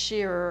little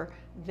sheerer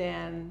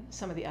than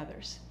some of the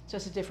others. So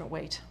it's a different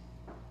weight.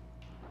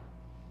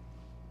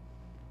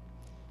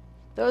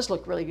 Those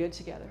look really good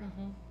together.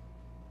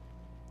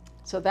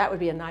 So that would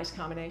be a nice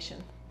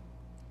combination.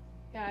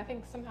 Yeah, I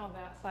think somehow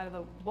that side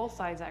of both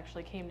sides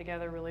actually came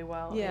together really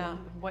well. Yeah. In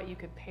what you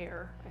could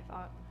pair, I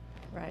thought.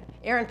 Right.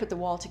 Erin put the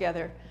wall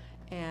together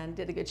and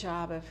did a good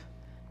job of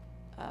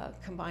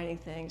combining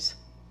things.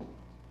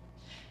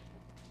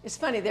 It's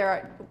funny,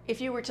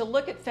 if you were to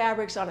look at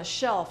fabrics on a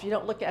shelf, you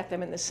don't look at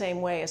them in the same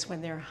way as when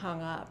they're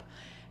hung up.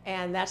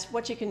 And that's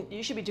what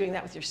you should be doing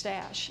that with your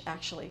stash,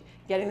 actually.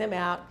 Getting them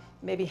out,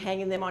 maybe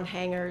hanging them on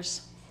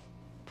hangers,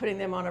 putting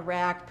them on a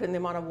rack, putting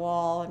them on a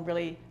wall, and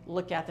really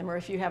look at them. Or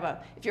if you're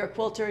a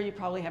quilter, you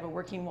probably have a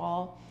working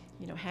wall,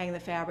 you know, hang the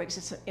fabrics.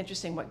 It's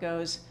interesting what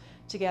goes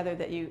together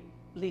that you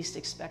least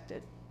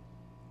expected.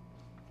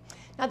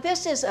 Now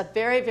this is a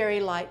very, very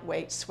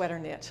lightweight sweater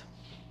knit.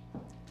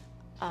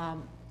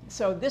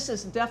 So this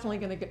is definitely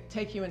going to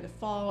take you into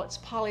fall. It's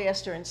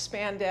polyester and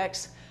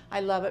spandex. I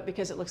love it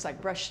because it looks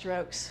like brush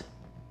strokes,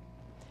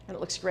 and it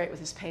looks great with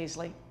this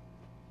paisley.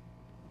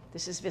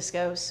 This is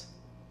viscose.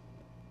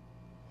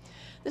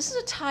 This is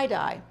a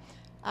tie-dye.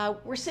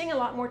 We're seeing a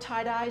lot more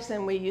tie-dyes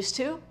than we used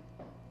to,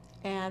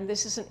 and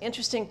this is an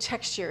interesting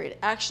texture. It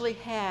actually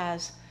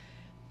has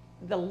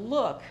the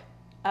look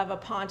of a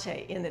ponte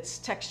in its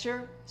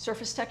texture,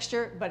 surface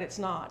texture, but it's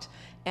not.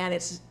 And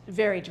it's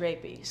very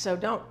drapey. So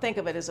don't think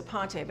of it as a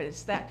ponte, but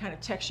it's that kind of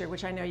texture,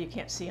 which I know you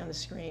can't see on the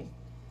screen.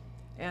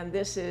 And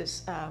this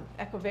is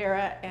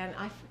Ecovera, and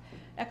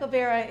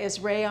Ecovera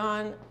is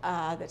rayon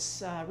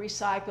that's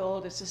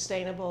recycled, it's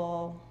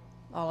sustainable,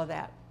 all of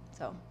that.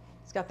 So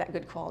it's got that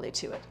good quality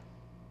to it.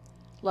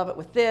 Love it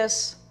with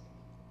this.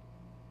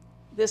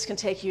 This can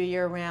take you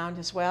year round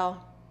as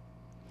well.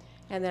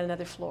 And then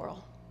another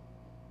floral.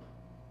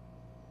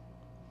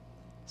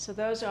 So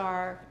those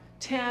are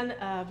 10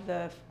 of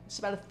it's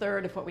about a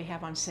third of what we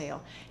have on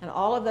sale. And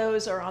all of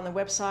those are on the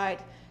website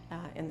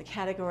in the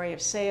category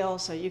of sale,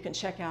 so you can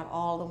check out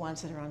all the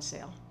ones that are on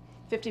sale.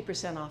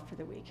 50% off for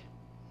the week.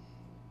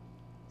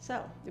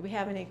 So, do we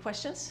have any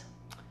questions?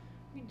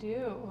 We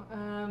do.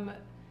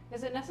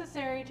 Is it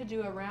necessary to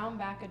do a round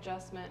back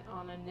adjustment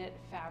on a knit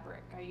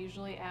fabric? I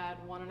usually add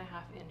 1.5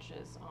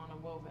 inches on a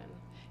woven.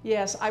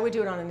 Yes, I would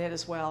do it on a knit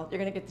as well. You're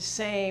going to get the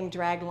same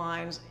drag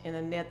lines in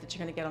a knit that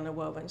you're going to get on a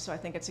woven, so I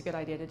think it's a good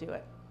idea to do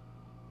it.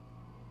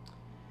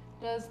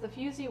 Does the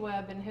fusee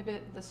web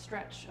inhibit the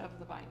stretch of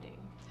the binding?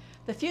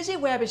 The fusee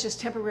web is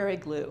just temporary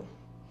glue.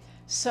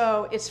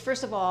 So it's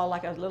first of all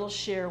like a little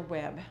sheer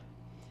web,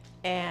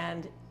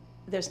 and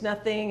there's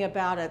nothing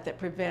about it that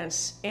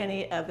prevents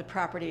any of the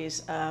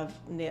properties of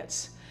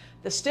knits.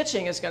 The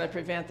stitching is going to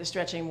prevent the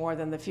stretching more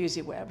than the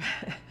fusee web.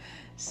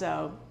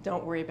 So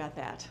don't worry about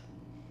that.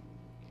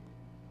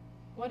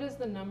 What is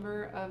the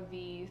number of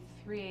the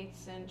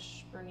 3/8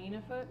 inch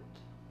Bernina foot?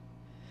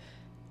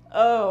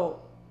 Oh,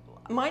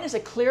 mine is a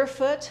clear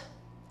foot,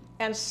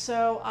 and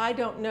so I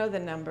don't know the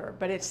number,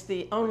 but it's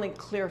the only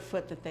clear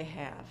foot that they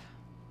have.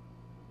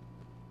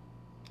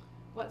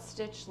 What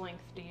stitch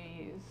length do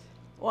you use?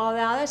 Well,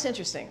 now that's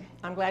interesting.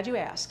 I'm glad you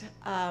asked.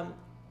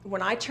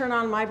 When I turn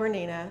on my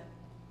Bernina,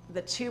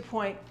 the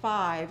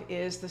 2.5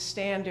 is the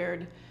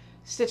standard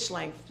stitch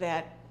length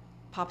that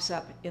pops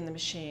up in the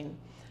machine.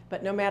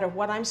 But no matter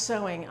what I'm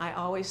sewing, I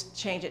always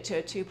change it to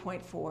a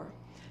 2.4.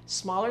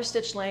 Smaller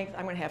stitch length,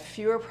 I'm going to have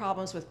fewer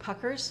problems with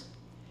puckers,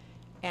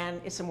 and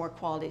it's a more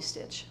quality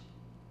stitch.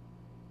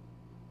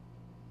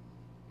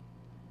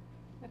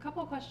 A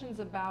couple of questions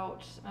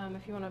about,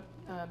 if you want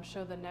to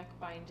show the neck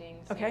binding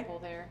Okay. sample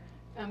there.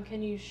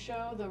 Can you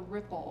show the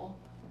ripple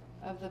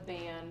of the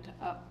band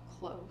up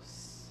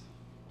close?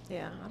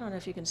 Yeah, I don't know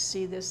if you can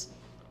see this.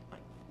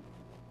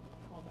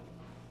 Hold on.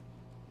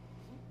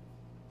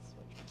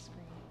 Switch my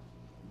screen.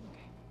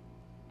 Okay.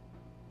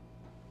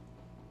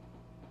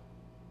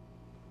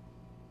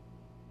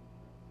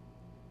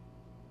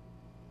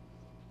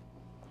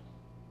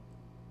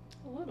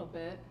 A little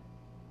bit.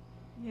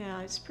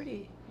 Yeah, it's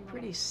pretty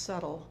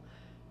subtle.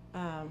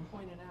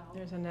 Point it out.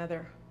 There's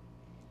another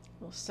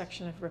little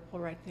section of ripple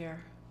right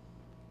there.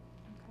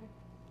 Okay.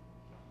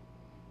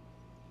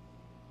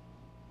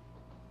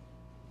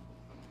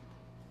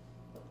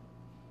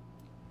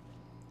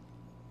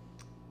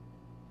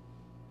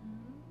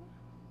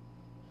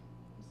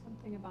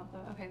 Something about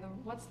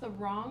what's the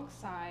wrong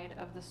side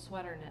of the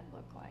sweater knit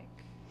look like?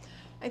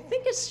 I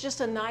think it's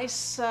just a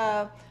nice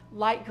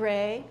light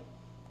gray,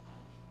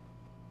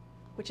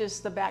 which is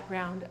the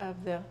background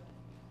of the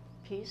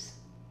piece.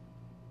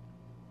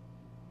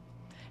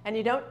 And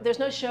there's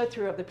no show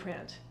through of the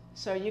print,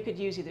 so you could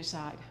use either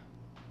side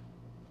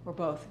or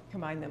both,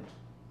 combine them.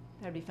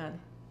 That'd be fun.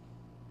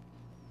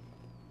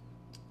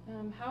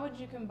 How would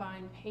you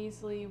combine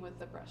paisley with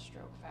the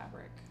breaststroke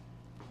fabric?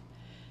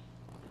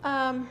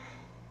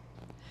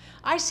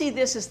 I see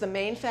this as the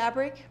main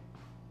fabric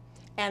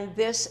and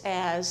this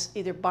as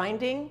either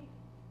binding.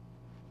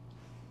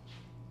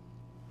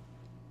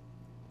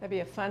 That'd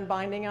be a fun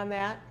binding on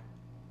that.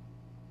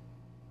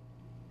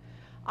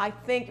 I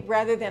think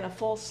rather than a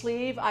full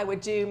sleeve, I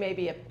would do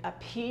maybe a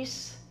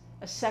piece,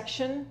 a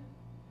section,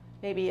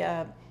 maybe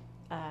a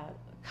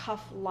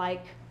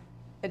cuff-like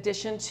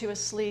addition to a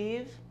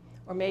sleeve,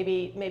 or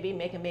maybe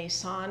make a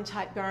maison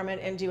type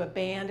garment and do a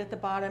band at the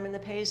bottom in the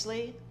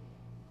paisley.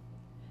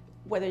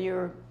 Whether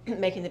you're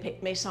making the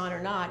maison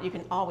or not, you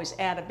can always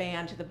add a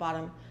band to the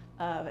bottom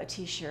of a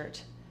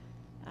t-shirt,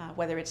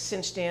 whether it's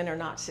cinched in or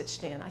not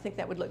cinched in. I think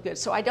that would look good.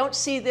 So I don't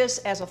see this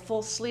as a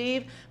full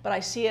sleeve, but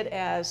I see it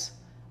as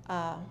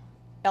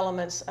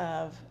elements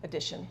of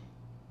addition.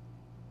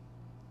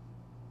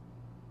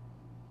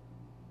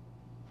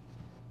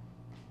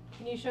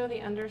 Can you show the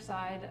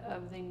underside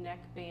of the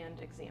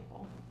neckband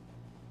example?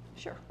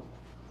 Sure.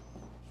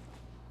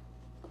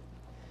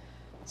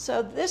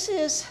 So this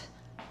is,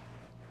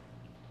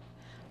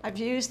 I've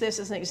used this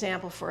as an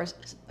example for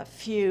a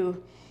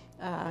few,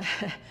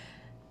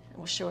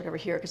 we'll show it over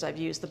here because I've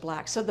used the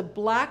black. So the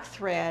black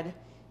thread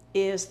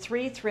is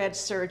 3 thread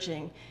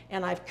serging,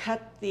 and I've cut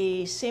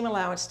the seam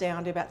allowance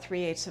down to about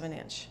 3/8 of an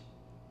inch.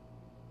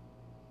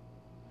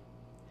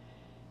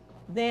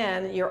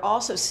 Then you're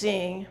also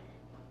seeing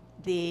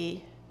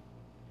the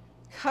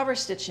cover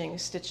stitching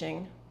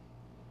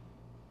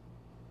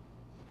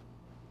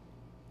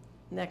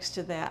next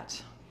to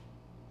that.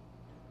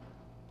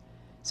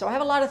 So I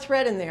have a lot of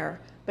thread in there,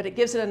 but it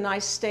gives it a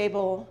nice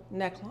stable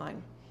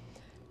neckline.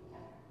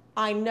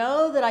 I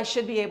know that I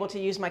should be able to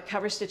use my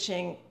cover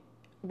stitching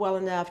well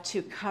enough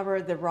to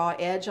cover the raw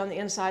edge on the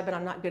inside, but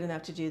I'm not good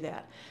enough to do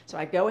that. So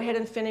I go ahead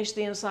and finish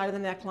the inside of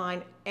the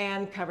neckline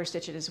and cover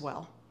stitch it as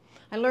well.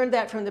 I learned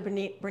that from the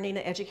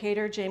Bernina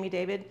educator, Jamie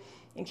David,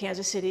 in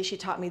Kansas City. She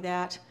taught me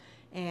that,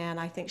 and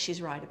I think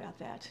she's right about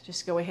that.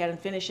 Just go ahead and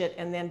finish it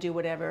and then do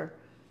whatever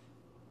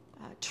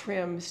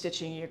trim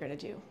stitching you're going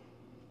to do.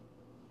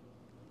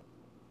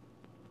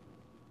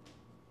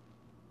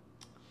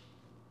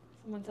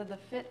 Someone said the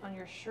fit on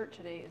your shirt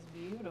today is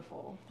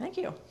beautiful. Thank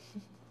you.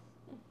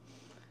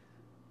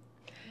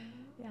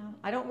 Yeah,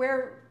 I don't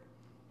wear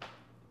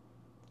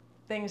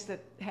things that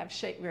have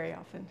shape very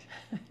often.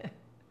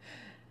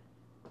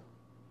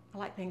 I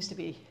like things to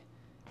be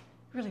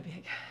really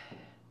big.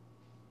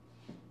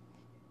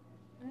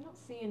 I don't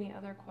see any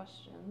other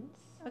questions.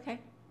 Okay.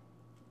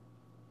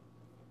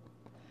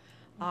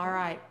 All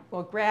right.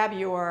 Well, grab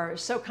your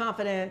So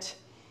Confident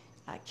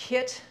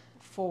kit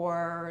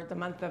for the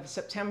month of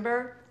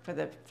September for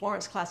the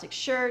Florence Classic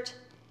shirt.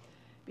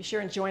 Be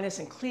sure and join us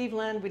in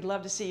Cleveland. We'd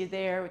love to see you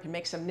there. We can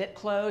make some knit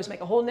clothes,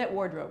 make a whole knit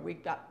wardrobe.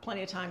 We've got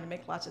plenty of time to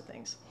make lots of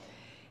things.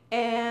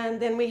 And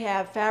then we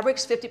have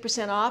fabrics,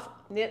 50% off,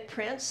 knit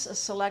prints, a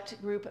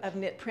select group of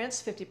knit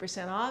prints,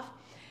 50% off.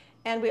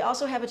 And we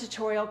also have a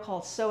tutorial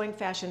called Sewing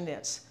Fashion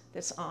Knits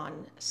that's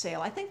on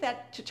sale. I think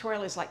that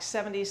tutorial is like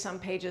 70 some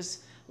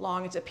pages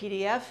long. It's a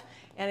PDF,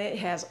 and it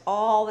has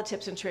all the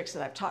tips and tricks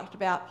that I've talked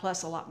about,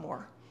 plus a lot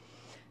more.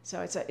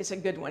 So it's a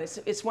good one.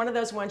 It's one of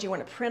those ones you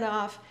want to print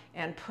off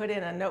and put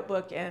in a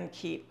notebook and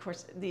keep. Of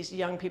course, these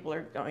young people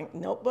are going,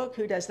 notebook?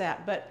 Who does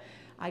that? But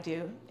I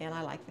do, and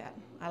I like that.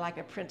 I like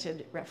a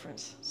printed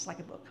reference. It's like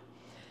a book.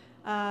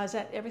 Is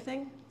that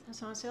everything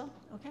that's on sale?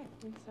 Okay.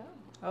 I think so.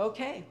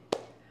 Okay.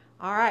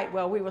 All right.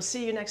 Well, we will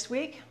see you next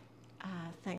week. Thanks.